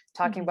be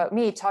talking about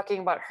me, talking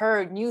about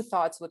her, new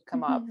thoughts would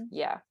come up.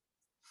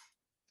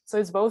 So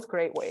it's both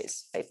great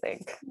ways, I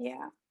think.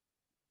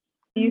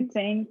 Do you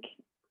think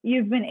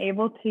you've been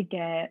able to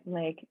get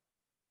like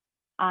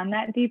on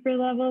that deeper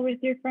level with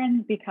your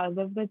friends because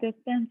of the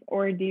distance,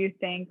 or do you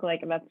think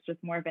like that's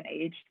just more of an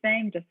age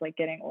thing, just like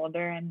getting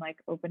older and like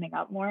opening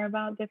up more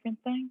about different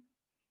things?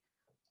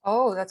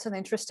 Oh, that's an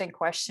interesting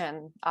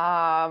question.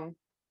 I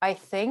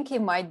think it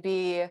might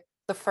be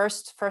the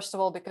first of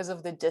all, because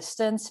of the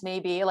distance,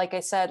 maybe. Like I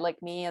said,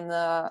 like me and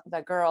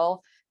the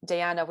girl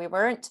Diana, we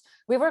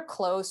were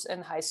close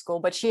in high school,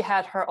 but she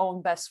had her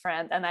own best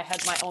friend and I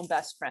had my own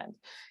best friend.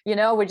 You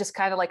know, we're just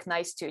kind of like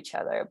nice to each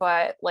other.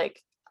 But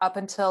like up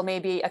until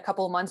maybe a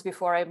couple of months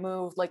before I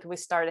moved, like we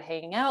started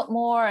hanging out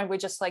more and we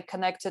just like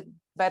connected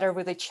better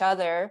with each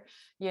other,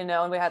 you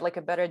know, and we had like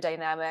a better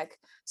dynamic.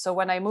 So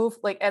when I moved,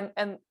 like,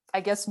 and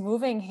I guess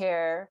moving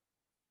here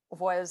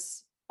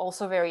was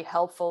also very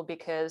helpful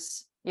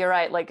because you're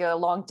right, like a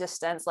long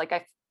distance, like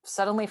I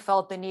suddenly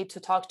felt the need to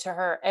talk to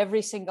her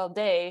every single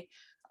day,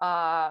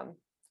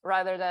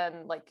 rather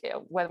than like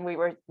when we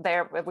were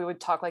there, we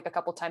would talk like a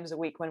couple times a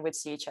week when we'd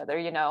see each other,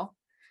 you know.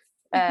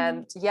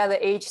 And yeah,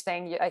 the age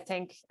thing, I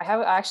think I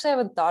actually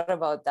haven't thought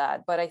about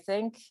that, but I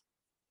think,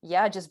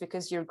 yeah, just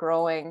because you're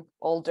growing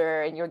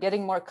older and you're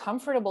getting more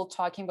comfortable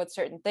talking about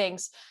certain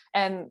things.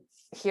 And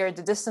here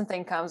the distant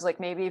thing comes, like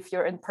maybe if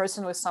you're in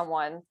person with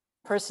someone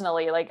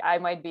personally, like I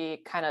might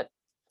be kind of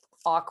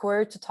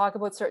awkward to talk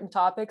about certain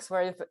topics,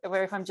 where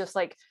if I'm just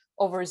like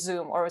over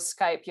Zoom or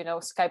Skype, you know,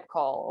 Skype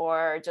call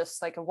or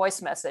just like a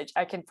voice message,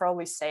 I can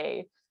probably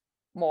say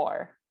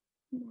more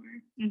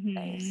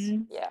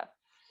things. Yeah.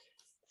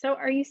 So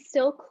are you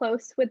still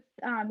close with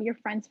your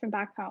friends from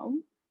back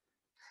home?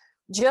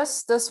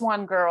 Just this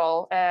one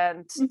girl,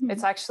 and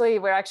it's actually,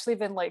 we're actually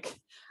been like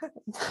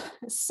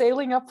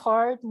sailing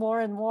apart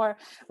more and more,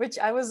 which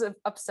I was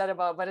upset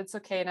about, but it's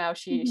okay now.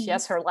 She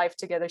has her life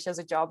together, she has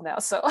a job now,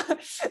 so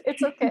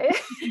it's okay.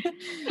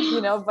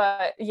 You know,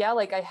 but yeah,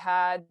 like I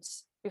had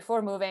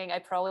before moving, I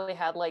probably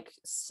had like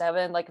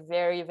 7 like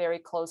very, very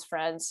close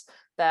friends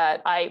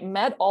that I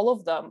met all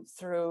of them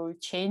through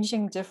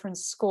changing different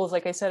schools.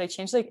 Like I said, I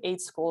changed like 8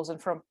 schools, and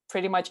from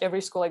pretty much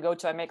every school I go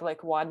to, I make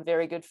like one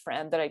very good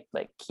friend that I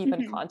like keep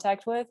in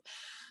contact with.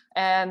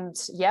 And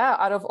yeah,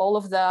 out of all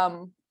of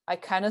them, I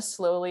kind of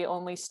slowly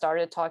only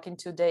started talking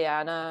to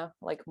Diana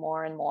like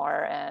more and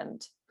more.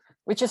 And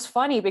which is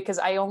funny because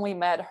I only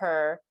met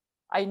her,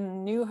 I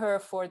knew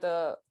her for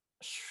the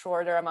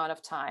shorter amount of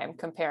time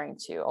comparing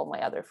to all my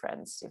other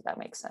friends, if that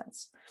makes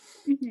sense.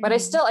 But I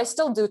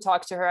still do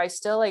talk to her. I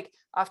still like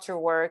after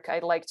work, I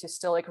like to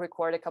still like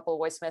record a couple of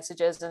voice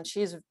messages, and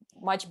she's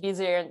much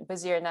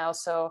busier now,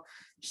 so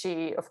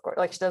she, of course,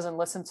 like she doesn't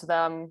listen to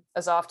them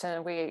as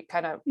often. We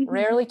kind of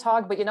rarely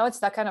talk, but you know, it's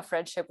that kind of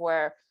friendship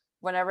where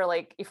whenever,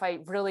 like if I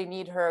really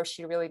need her or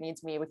she really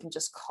needs me, we can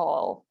just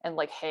call and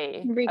like,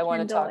 hey, I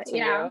want to talk to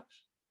you.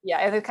 Yeah,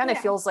 and it kind of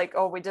feels like,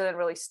 oh, we didn't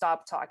really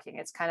stop talking.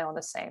 It's kind of on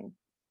the same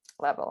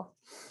level.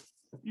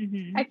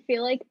 I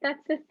feel like that's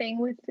the thing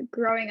with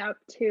growing up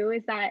too,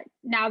 is that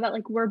now that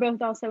like we're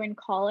both also in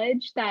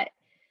college, that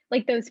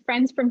like those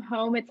friends from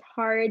home, it's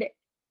hard,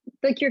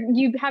 like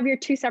you have your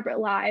 2 separate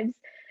lives,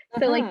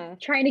 so like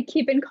trying to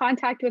keep in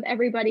contact with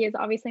everybody is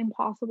obviously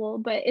impossible,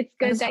 but it's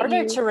good that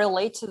harder to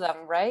relate to them,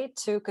 right?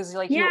 Too, because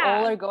like you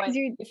all are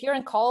going, if you're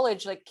in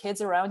college, like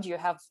kids around you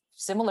have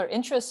similar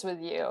interests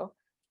with you.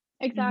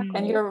 Exactly.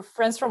 And your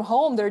friends from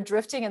home, they're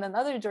drifting in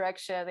another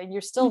direction, and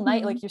you're still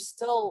like you're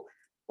still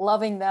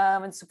loving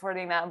them and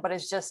supporting them, but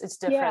it's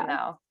different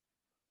now.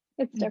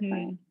 It's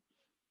different.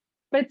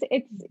 But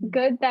it's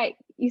good that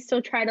you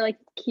still try to like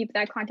keep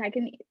that contact.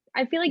 And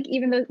I feel like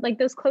even though like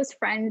those close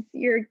friends,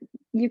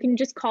 you can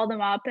just call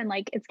them up and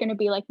like it's gonna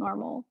be like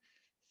normal.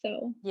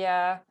 So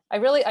yeah, I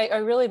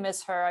really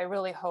miss her. I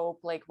really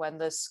hope like when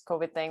this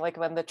COVID thing, like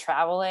when the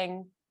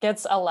traveling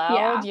gets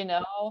allowed, you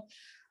know,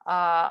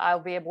 I'll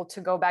be able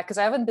to go back, because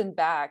I haven't been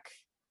back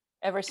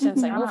ever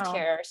since I moved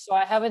here. So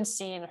I haven't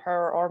seen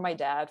her or my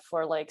dad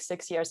for like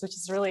 6 years, which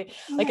is really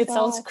like, it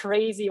sounds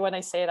crazy when I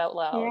say it out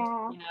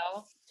loud, you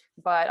know,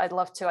 but I'd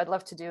love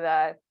to do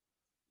that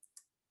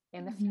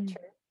in the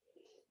future.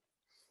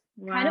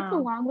 Kind of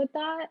along with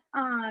that,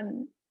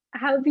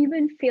 how have you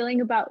been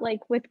feeling about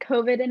like with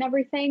COVID and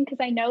everything? Because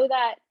I know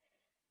that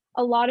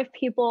a lot of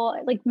people,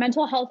 like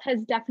mental health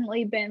has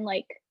definitely been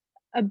like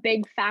a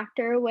big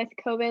factor with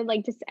COVID,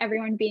 like just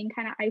everyone being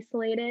kind of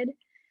isolated.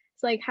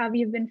 So like, how have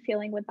you been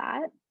feeling with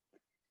that?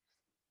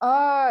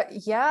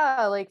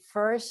 Yeah, like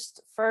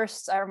first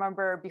I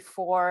remember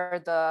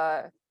before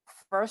the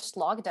first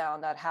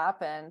lockdown that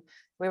happened,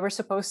 we were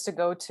supposed to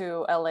go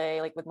to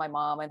LA like with my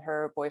mom and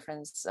her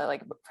boyfriend's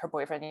like her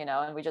boyfriend, you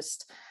know, and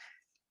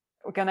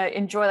we're gonna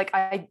enjoy, like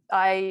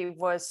I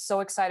was so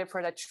excited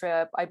for that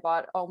trip. I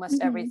bought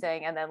almost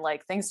everything, and then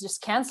like things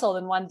just canceled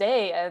in one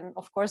day, and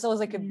of course it was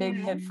like a big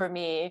hit for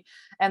me.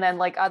 And then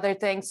like other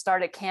things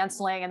started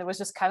canceling, and it was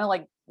just kind of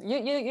like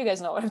you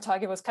guys know what I'm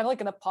talking about. It was kind of like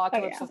an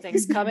apocalypse of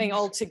things coming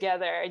all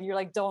together, and you're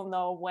like don't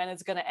know when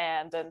it's gonna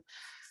end. And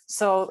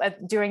so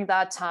during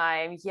that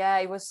time, yeah,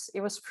 it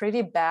was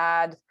pretty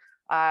bad.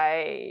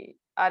 I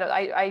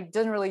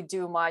didn't really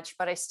do much,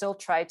 but I still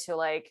tried to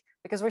like,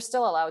 because we're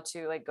still allowed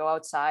to like go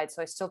outside,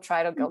 so I still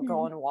try to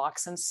go on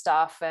walks and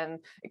stuff. And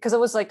because it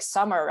was like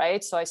summer,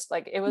 right? So I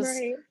like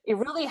it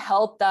really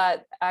helped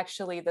that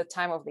actually the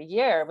time of the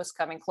year was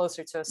coming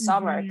closer to a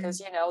summer, because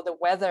you know the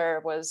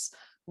weather was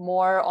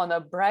more on the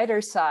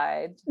brighter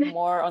side,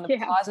 more on the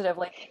positive.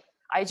 Like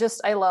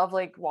I love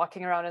like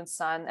walking around in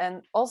sun.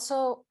 And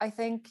also I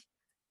think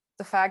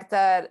the fact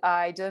that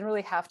I didn't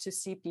really have to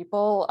see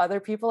other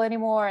people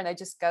anymore, and I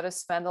just got to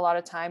spend a lot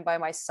of time by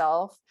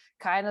myself,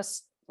 kind of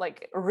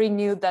like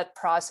renewed that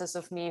process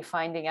of me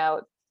finding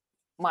out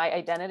my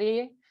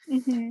identity.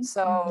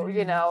 So,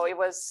 you know, it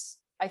was,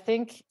 I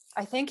think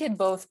it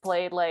both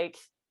played like,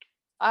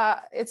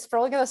 it's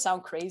probably gonna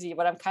sound crazy,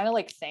 but I'm kind of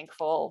like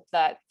thankful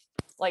that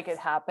like it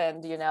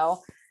happened, you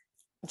know,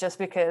 just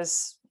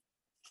because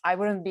I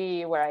wouldn't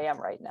be where I am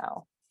right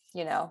now,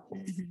 you know.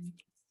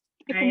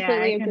 I Yeah, completely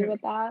I agree can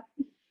with that.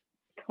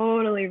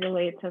 totally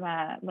relate to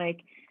that.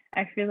 Like,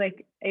 I feel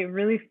like it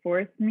really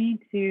forced me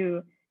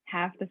to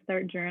have to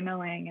start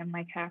journaling and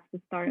like have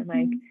to start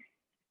like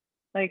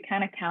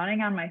kind of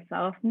counting on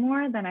myself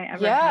more than I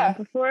ever had Yeah.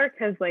 before,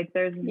 because like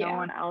there's no Yeah.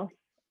 one else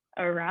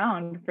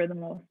around for the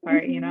most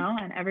part, you know,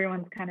 and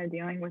everyone's kind of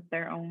dealing with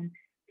their own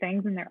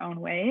things in their own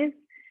ways.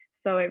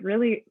 So it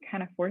really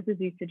kind of forces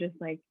you to just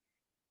like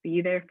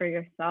be there for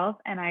yourself.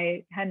 And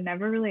I had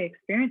never really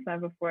experienced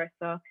that before.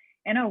 So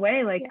in a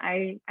way, like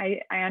I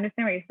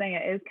understand what you're saying.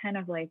 It is kind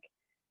of like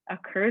a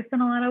curse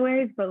in a lot of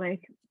ways, but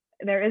like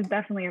there is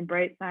definitely a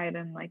bright side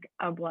and like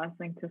a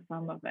blessing to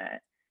some of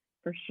it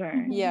for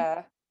sure.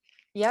 Yeah.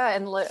 Yeah.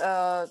 And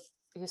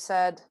you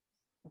said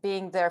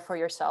being there for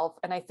yourself.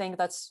 And I think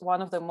that's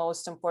one of the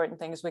most important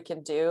things we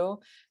can do.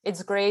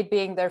 It's great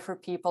being there for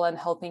people and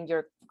helping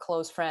your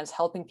close friends,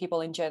 helping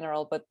people in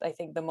general. But I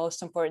think the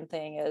most important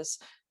thing is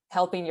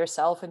helping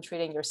yourself and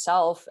treating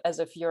yourself as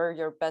if you're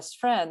your best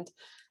friend.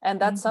 And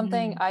that's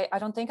something I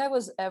don't think I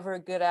was ever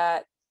good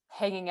at,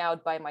 hanging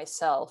out by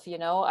myself, you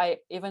know. I,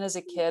 even as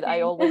a kid,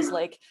 I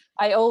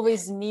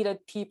always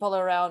needed people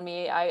around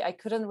me. I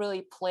couldn't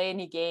really play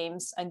any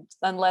games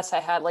unless I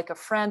had like a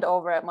friend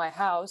over at my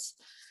house.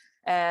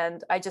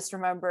 And I just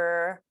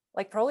remember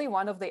like probably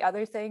one of the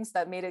other things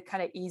that made it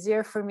kind of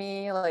easier for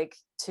me like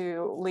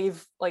to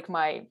leave like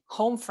my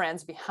home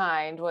friends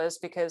behind was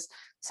because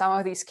some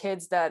of these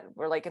kids that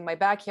were like in my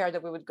backyard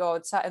that we would go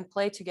outside and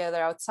play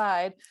together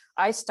outside,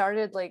 I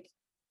started like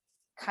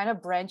kind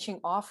of branching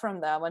off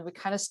from them, and we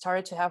kind of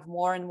started to have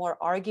more and more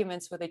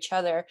arguments with each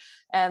other.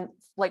 And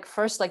like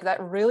first, like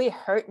that really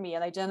hurt me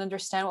and I didn't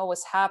understand what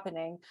was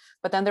happening.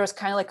 But then there was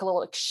kind of like a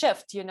little like,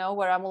 shift, you know,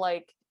 where I'm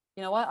like,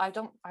 you know what, I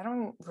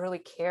don't really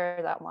care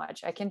that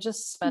much. I can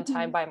just spend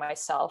time by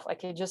myself. I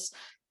can just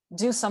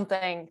do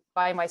something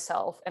by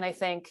myself. And I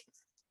think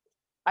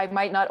I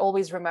might not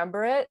always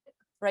remember it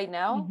right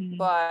now,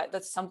 but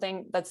that's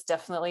something that's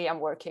definitely I'm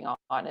working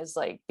on, is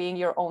like being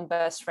your own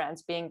best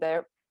friends, being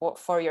there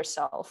for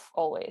yourself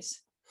always.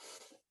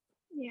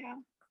 Yeah.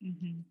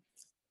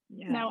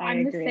 Yeah, No, I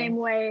I'm the agree. same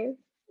way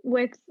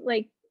with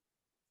like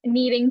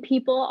needing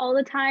people all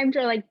the time,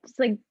 to like just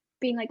like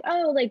being like,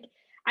 oh, like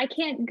I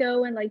can't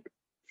go and like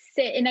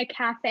sit in a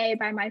cafe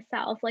by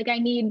myself. Like I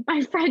need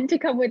my friend to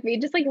come with me,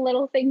 just like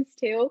little things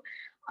too.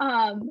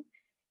 Um,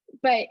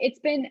 but it's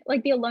been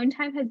like the alone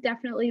time has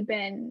definitely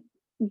been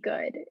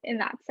good in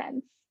that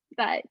sense,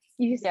 that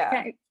you just Yeah.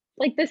 kind of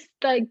like this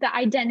the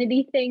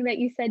identity thing that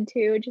you said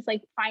too, just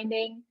like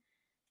finding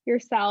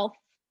yourself,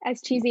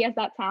 as cheesy as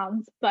that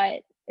sounds,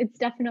 but it's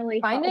definitely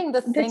Finding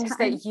helped the the things time.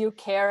 that you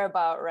care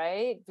about,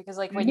 right? Because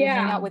like when you hang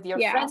Yeah. out with your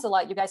Yeah. friends a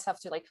lot, you guys have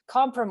to like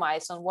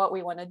compromise on what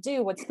we want to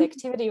do, what's the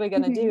activity we're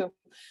going to do.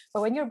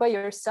 But when you're by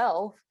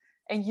yourself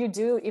and you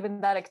do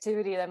even that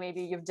activity that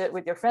maybe you've did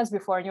with your friends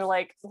before, and you're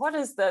like, what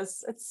is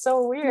this? It's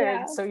so Yeah.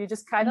 weird. So you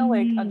just kind of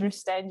like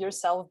understand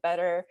yourself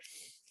better.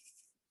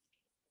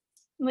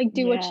 Like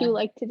do what Yeah. you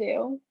like to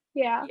do.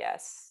 Yeah.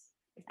 Yes.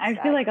 I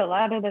feel like a Exactly.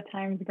 lot of the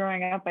times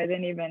growing up, I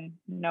didn't even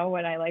know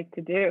what I like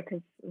to do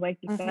because, like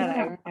you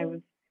said, I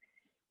was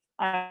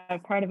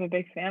part of a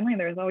big family.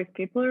 There was always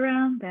people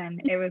around,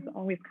 and it was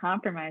always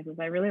compromises.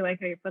 I really like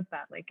how you put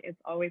that. Like it's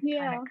always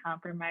kind of Yeah.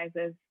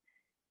 compromises,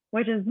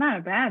 which is not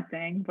a bad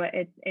thing, but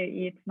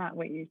it's not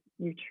what you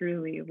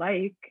truly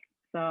like.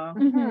 So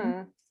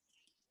And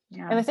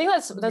yeah, I think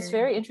that's very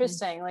very interesting.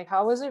 interesting. Like,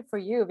 how was it for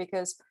you?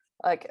 Because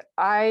like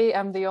I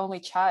am the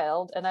only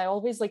child, and I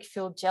always like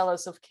feel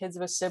jealous of kids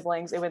with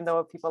siblings, even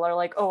though people are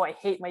like, "Oh, I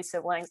hate my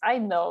siblings." I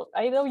know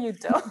you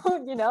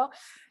don't. You know,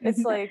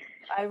 it's like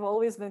I've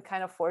always been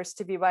kind of forced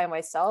to be by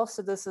myself,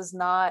 so this is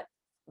not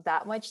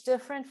that much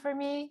different for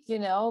me, you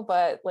know.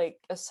 But like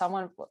as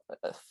someone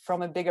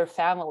from a bigger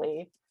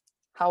family,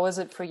 how was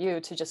it for you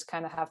to just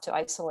kind of have to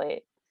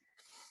isolate?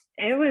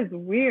 It was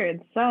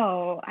weird.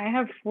 So I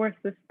have four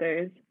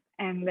sisters,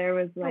 and there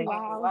was Oh like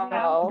Oh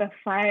wow. Yeah. the wow.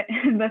 five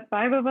the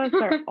five of us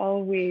are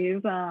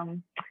always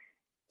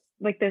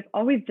like there's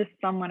always just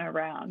someone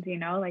around, you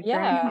know, like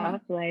growing Yeah.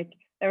 up, like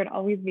there would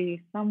always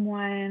be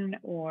someone,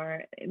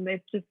 or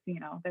it's just, you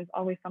know, there's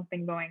always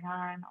something going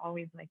on,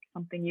 always like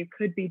something you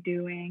could be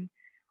doing.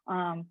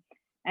 Um,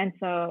 and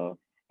so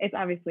it's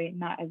obviously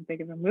not as big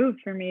of a move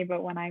for me,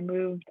 but when I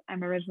moved,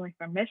 I'm originally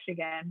from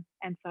Michigan.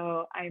 And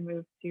so I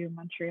moved to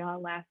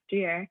Montreal last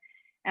year.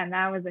 And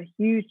that was a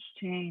huge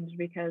change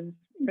because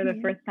for the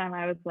first time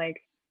I was like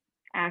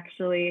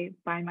actually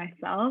by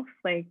myself.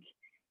 Like,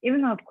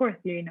 even though of course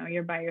you know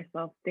you're by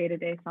yourself day to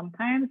day,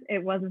 sometimes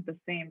it wasn't the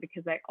same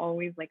because I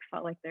always like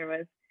felt like there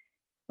was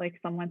like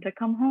someone to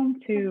come home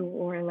to,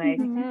 or like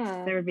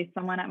there would be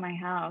someone at my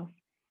house.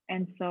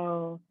 And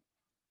so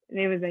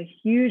it was a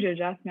huge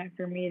adjustment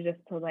for me just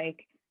to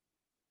like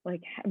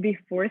be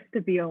forced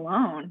to be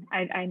alone.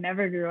 I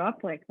never grew up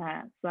like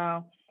that.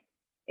 So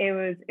it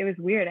was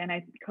weird. And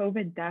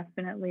COVID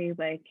definitely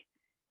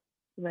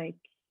like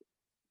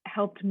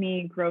helped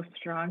me grow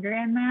stronger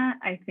in that.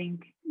 I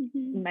think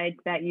like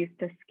that used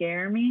to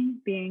scare me,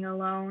 being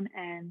alone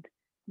and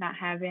not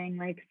having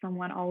like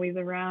someone always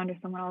around or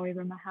someone always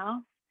in the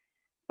house.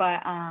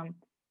 But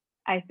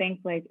I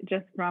think like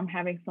just from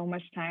having so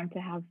much time to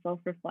have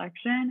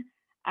self-reflection,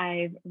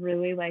 I've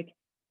really like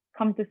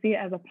come to see it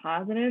as a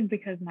positive,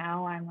 because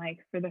now I'm like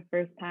for the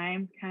first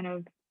time kind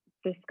of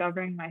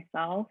discovering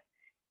myself,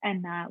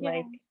 and not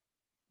like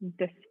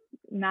this,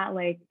 not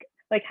like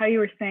how you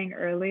were saying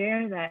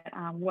earlier that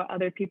what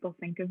other people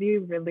think of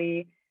you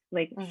really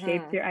like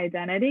shapes your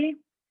identity.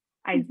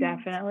 I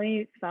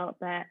definitely felt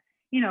that,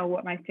 you know,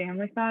 what my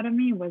family thought of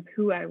me was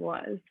who I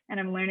was, and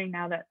I'm learning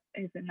now that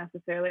isn't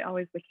necessarily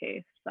always the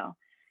case. So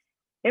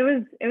it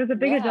was a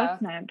big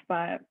adjustment,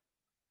 but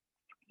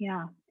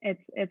yeah,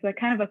 it's a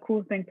kind of a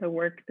cool thing to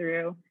work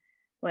through,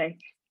 like,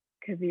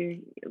 because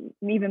you,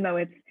 even though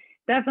it's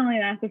definitely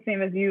not the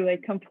same as you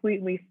like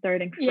completely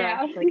starting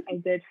fresh, like I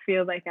did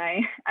feel like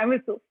I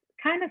was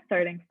kind of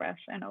starting fresh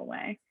in a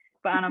way,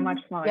 but on a much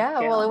smaller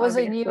scale. Well, it was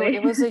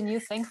obviously. a new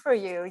thing for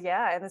you.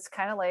 Yeah, and it's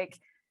kind of like,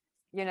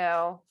 you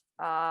know,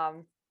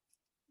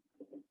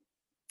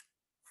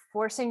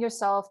 forcing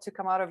yourself to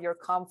come out of your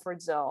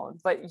comfort zone,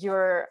 but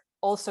you're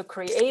also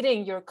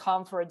creating your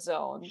comfort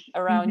zone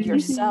around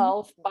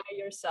yourself, by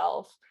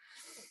yourself.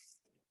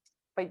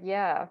 But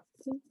yeah,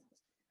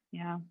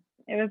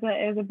 it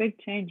was a big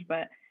change,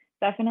 but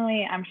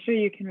definitely I'm sure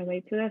you can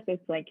relate to this.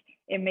 It's like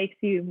it makes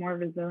you more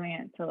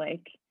resilient to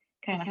like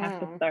kind of have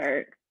to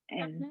start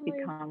and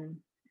become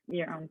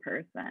your own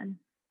person.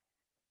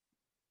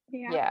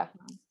 Yeah.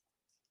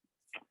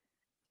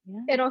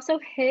 It also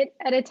hit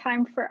at a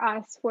time for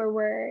us where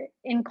we're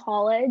in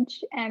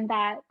college, and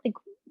that like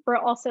we're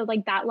also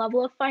like that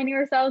level of finding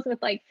ourselves with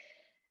like,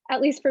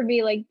 at least for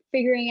me, like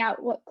figuring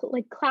out what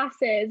like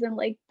classes and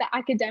like the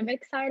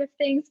academic side of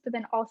things, but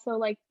then also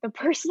like the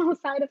personal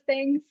side of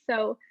things.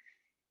 So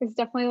it's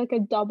definitely like a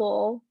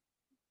double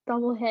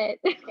hit.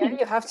 Yeah,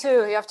 you have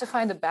to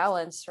find a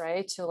balance,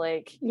 right? To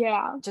like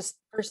just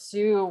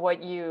pursue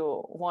what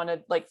you want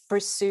to like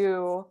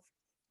pursue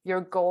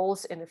your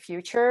goals in the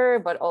future,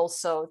 but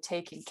also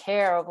taking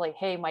care of like,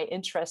 hey, my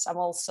interests, I'm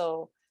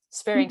also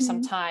sparing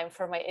some time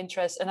for my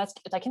interests. And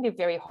that can be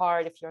very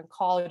hard if you're in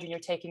college and you're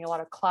taking a lot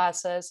of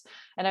classes.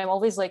 And I'm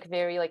always like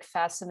very like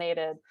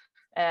fascinated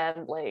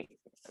and like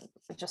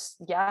just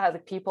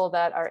the people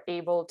that are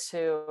able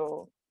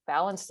to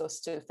balance those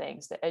two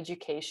things, the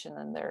education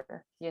and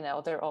their, you know,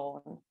 their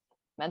own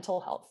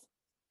mental health,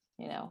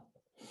 you know.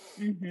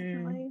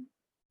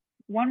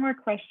 One more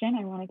question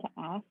I wanted to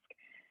ask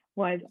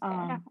was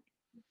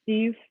do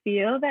you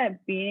feel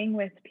that being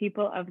with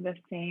people of the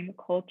same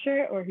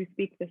culture or who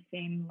speak the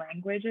same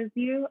language as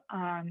you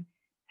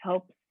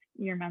helps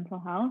your mental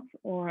health,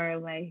 or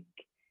like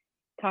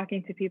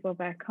talking to people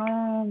back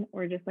home,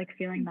 or just like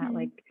feeling that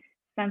like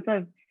sense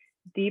of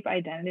deep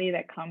identity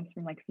that comes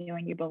from like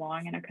feeling you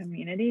belong in a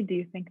community? Do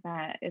you think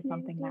that is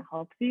something that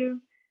helps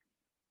you?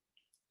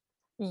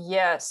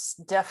 Yes,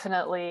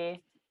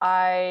 definitely.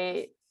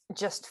 I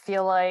just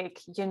feel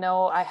like, you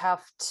know, I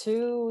have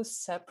two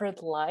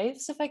separate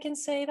lives, if I can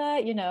say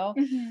that, you know.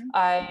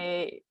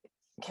 I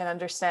can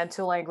understand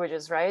two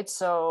languages, right?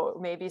 So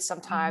maybe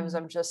sometimes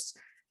I'm just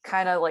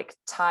kind of like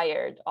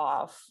tired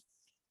of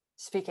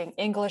speaking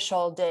English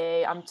all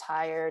day. I'm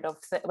tired of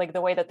like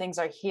the way that things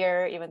are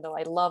here, even though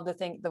I love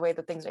the way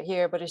that things are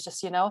here, but it's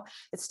just, you know,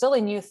 it's still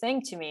a new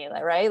thing to me,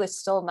 right? It's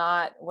still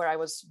not where I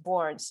was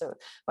born. So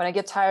when I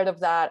get tired of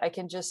that, I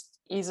can just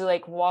easily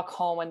like walk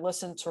home and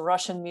listen to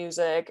Russian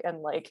music, and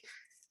like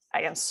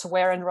I can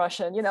swear in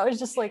Russian, you know. It's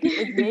just like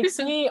it makes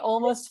me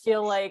almost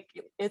feel like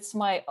it's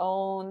my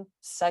own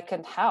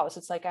second house.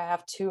 It's like I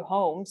have two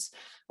homes,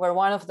 where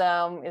one of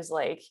them is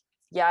like,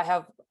 I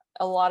have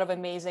a lot of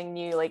amazing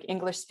new like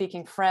English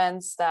speaking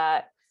friends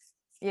that,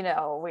 you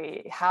know,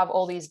 we have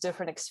all these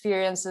different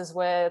experiences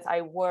with.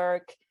 I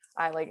work,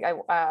 I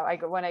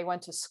go, when I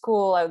went to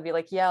school, I would be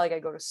like, like I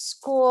go to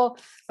school,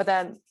 but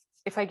then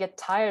if I get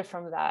tired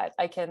from that,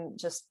 I can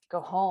just go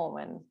home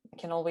and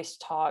I can always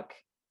talk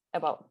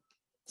about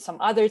some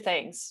other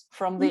things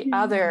from the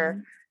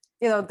other,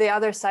 you know, the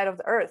other side of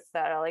the earth,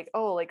 that are like,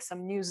 oh, like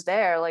some news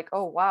there, like,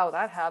 oh wow,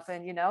 that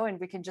happened, you know. And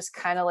we can just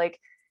kind of like,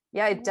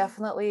 it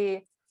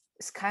definitely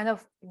is kind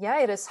of,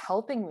 it is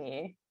helping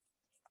me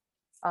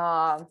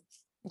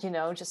you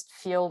know, just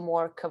feel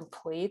more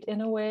complete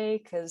in a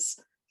way,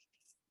 because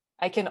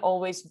I can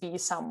always be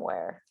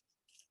somewhere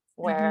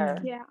where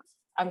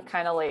I'm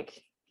kind of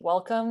like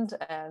welcomed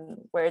and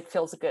where it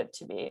feels good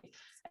to be.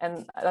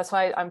 And that's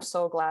why I'm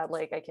so glad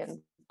like I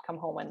can come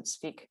home and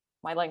speak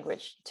my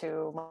language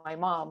to my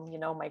mom, you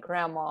know, my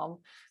grandmom.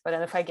 But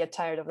then if I get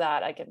tired of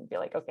that, I can be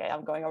like, okay,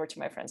 I'm going over to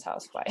my friend's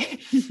house. Bye.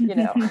 You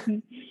know.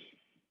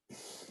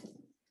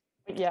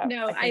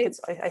 I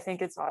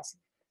think it's awesome.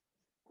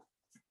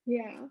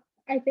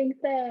 I think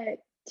that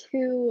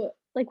too,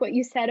 like what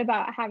you said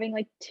about having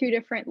like two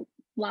different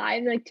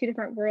lives, like two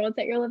different worlds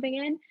that you're living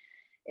in,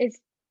 is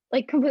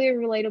like completely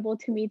relatable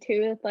to me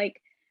too. It's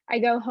like I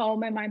go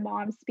home and my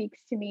mom speaks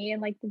to me in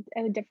like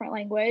a different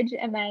language,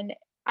 and then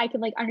I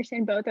can like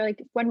understand both. Or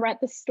like when we're at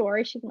the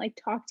store, she can like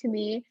talk to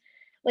me,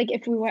 like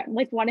if we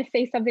want to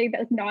say something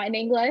that's not in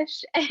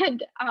English,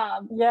 and just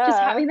Yeah.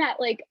 having that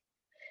like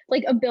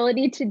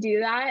ability to do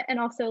that, and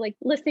also like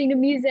listening to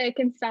music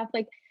and stuff.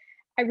 Like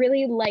I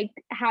really like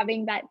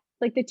having that,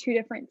 like the two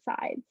different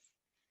sides,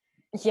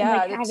 and like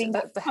Yeah, having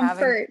that the having,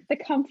 comfort, the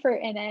comfort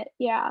in it.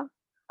 Yeah.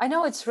 I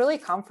know it's really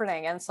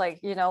comforting, and it's like,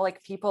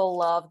 like people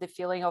love the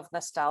feeling of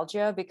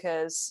nostalgia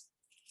because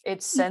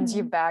it sends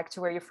you Hmm. back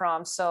to where you're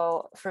from.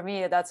 So for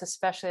me, that's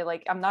especially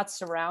like I'm not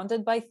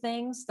surrounded by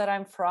things that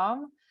I'm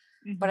from,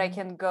 but I Hmm.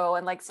 can go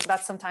and like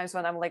that's sometimes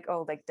when I'm like,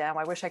 oh, like damn,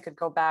 I wish I could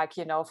go back,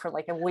 for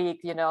like a week,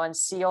 and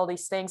see all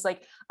these things.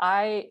 Like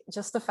I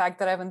just the fact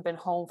that I haven't been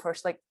home for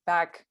like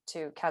back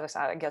to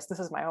Kazakhstan, I guess this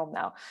is my home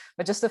now,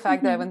 but just the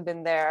fact that I Hmm. haven't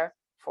been there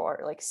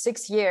for like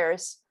 6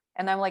 years,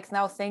 and I'm like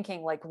now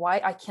thinking like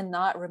why I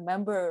cannot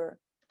remember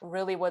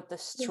really what the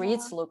Yeah.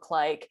 streets look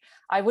like.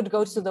 I would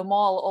go to the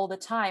mall all the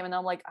time and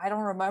I'm like, I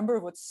don't remember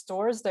what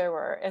stores there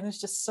were. And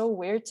it's just so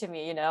weird to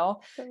me,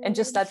 So and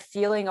just weird. that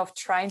feeling of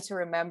trying to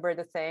remember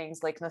the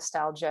things like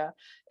nostalgia,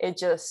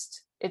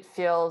 it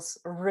feels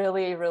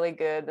really, really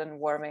good and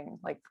warming,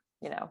 like,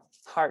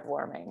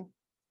 heartwarming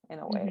in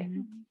a way.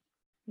 Hmm.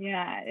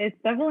 Yeah,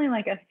 it's definitely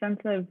like a sense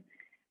of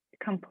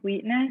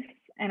completeness.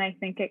 And I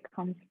think it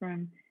comes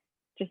from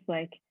just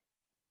like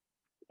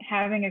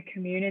having a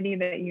community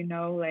that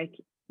like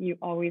you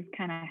always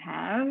kind of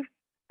have.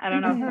 I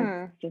don't know if that's Hmm.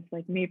 Hmm. just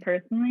like me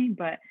personally,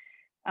 but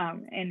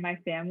in my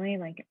family,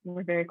 like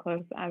we're very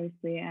close,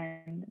 obviously,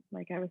 and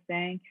like I was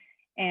saying,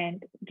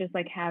 and just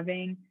like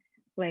having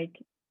like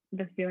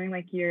the feeling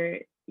like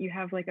you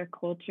have like a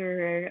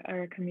culture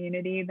or a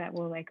community that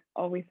will like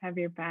always have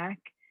your back,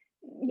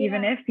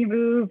 even Yeah. if you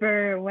move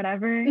or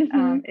whatever,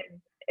 Hmm.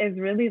 is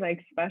really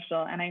like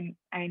special. And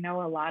I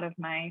know a lot of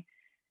my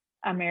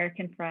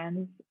American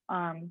friends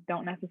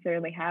don't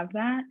necessarily have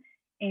that,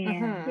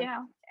 and Hmm.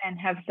 Yeah.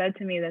 have said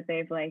to me that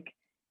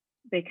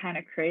they kind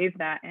of crave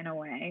that in a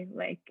way,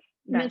 like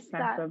that Miss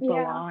sense that. of Yeah.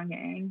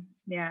 belonging.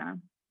 Yeah.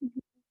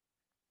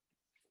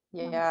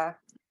 Wow. Yeah.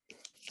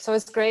 So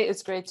it's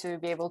great to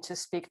be able to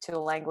speak two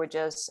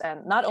languages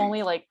and not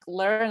only like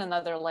learn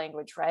another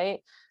language, right,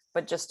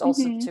 but just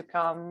also Hmm. to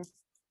come,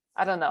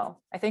 I don't know,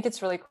 I think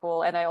it's really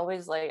cool. And I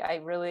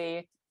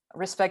really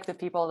respect the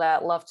people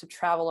that love to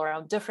travel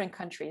around different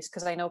countries,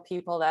 because I know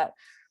people that,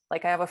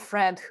 like, I have a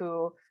friend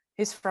who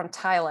he's from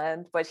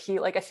Thailand, but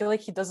I feel like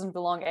he doesn't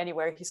belong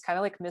anywhere. He's kind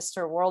of like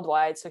Mr.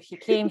 Worldwide. So he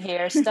came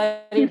here,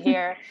 studied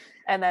here,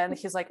 and then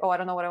he's like, oh, I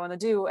don't know what I want to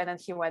do. And then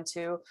he went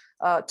to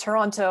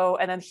Toronto,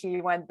 and then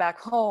he went back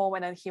home,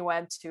 and then he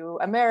went to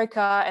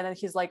America, and then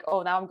he's like,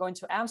 oh, now I'm going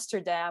to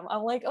Amsterdam.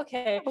 I'm like,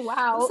 okay, this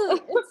Wow. is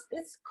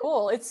it's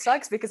cool. It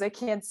sucks because I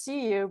can't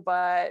see you,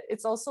 but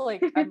it's also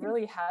like I'm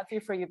really happy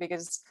for you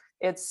because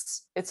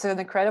it's an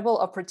incredible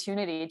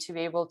opportunity to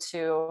be able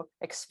to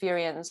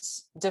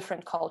experience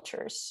different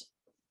cultures,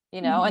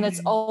 and it's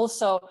Hmm. Hmm.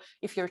 also,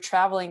 if you're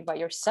traveling by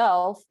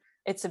yourself,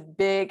 it's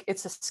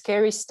a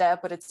scary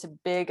step, but it's a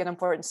big and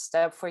important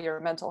step for your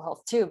mental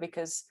health too,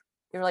 because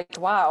you're like,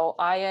 wow,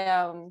 I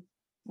am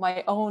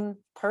my own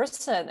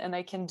person and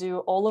I can do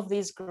all of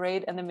these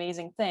great and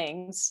amazing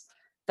things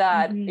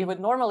that it Hmm.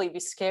 would normally be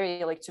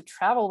scary, like to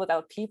travel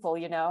without people.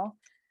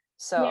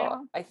 So Yeah.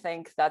 I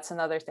think that's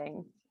another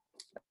thing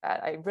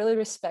that I really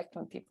respect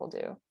when people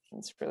do.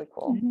 It's really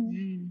cool. Hmm.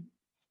 Hmm.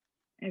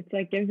 It's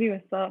like gives you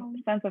a Um,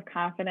 sense of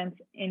confidence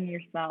in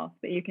yourself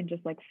that you can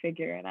just like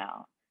figure it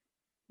out.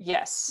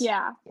 Yes,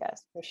 yeah.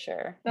 yes, for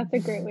sure. That's a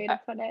great way Uh,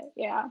 to put it.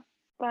 Yeah.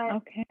 But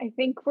Okay. I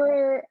think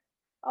we're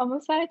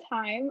almost out of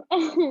time.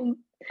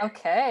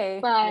 okay,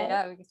 But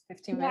yeah, we get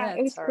 15 yeah, it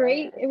minutes. was All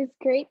right. great. It was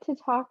great to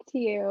talk to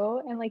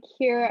you and like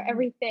hear Yeah.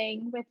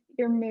 everything with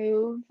your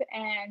move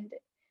and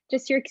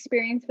just your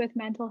experience with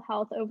mental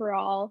health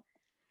overall.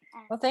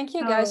 Well, thank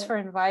you guys So for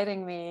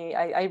inviting me.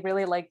 I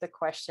really like the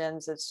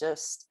questions.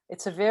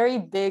 It's a very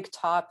big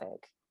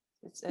topic.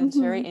 It's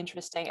very Hmm.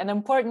 interesting and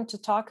important to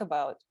talk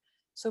about.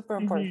 Super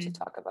important to mhm.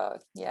 talk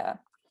about. Yeah.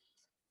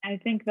 I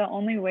think the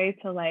only way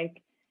to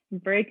like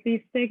break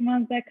these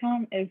stigmas that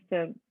come is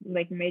to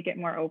like make it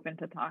more open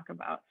to talk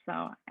about.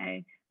 So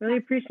I really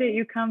appreciate Definitely.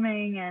 you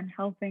coming and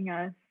helping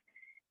us,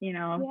 take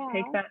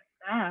Yeah. that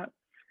step.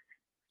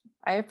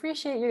 I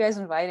appreciate you guys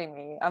inviting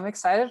me. I'm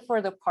excited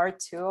for the part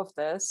two of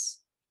this.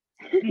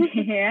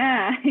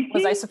 Yeah.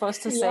 Was I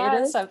supposed to say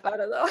Yes. this? I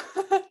don't know.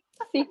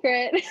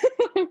 Secret.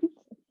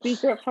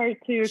 Secret part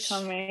two Shh.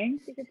 coming.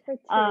 Secret part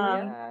two.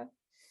 Um, Yeah.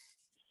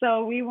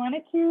 So we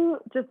wanted to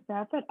just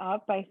wrap it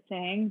up by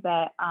saying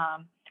that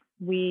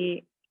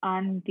we,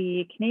 on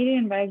the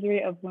Canadian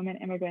Advisory of Women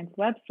Immigrants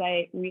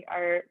website, we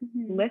are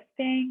Hmm.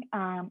 listing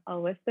a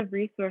list of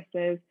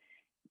resources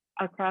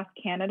across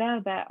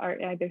Canada that are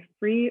either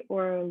free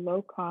or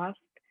low cost,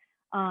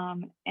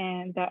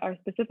 and that are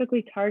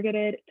specifically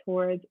targeted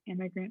towards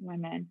immigrant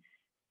women.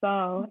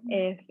 So Hmm.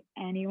 if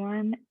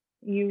anyone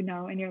you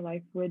know in your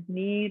life would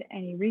need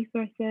any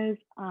resources,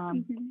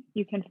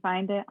 you can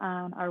find it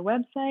on our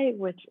website,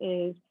 which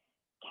is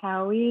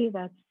CAWI,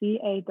 that's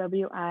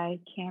CAWI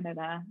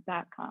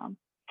Canada.com.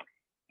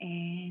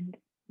 And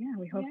yeah,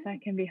 we hope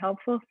that can be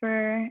helpful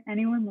for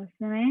anyone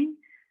listening,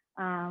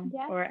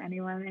 or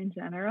anyone in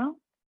general.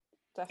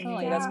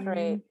 Definitely, that's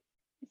great.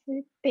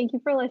 Thank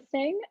you for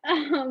listening.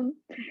 And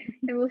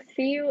we'll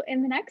see you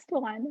in the next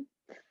one.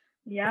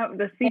 Yeah,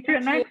 the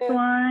secret next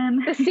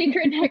one. The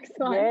secret next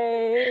one.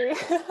 Yay.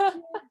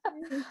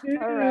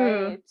 All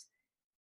right.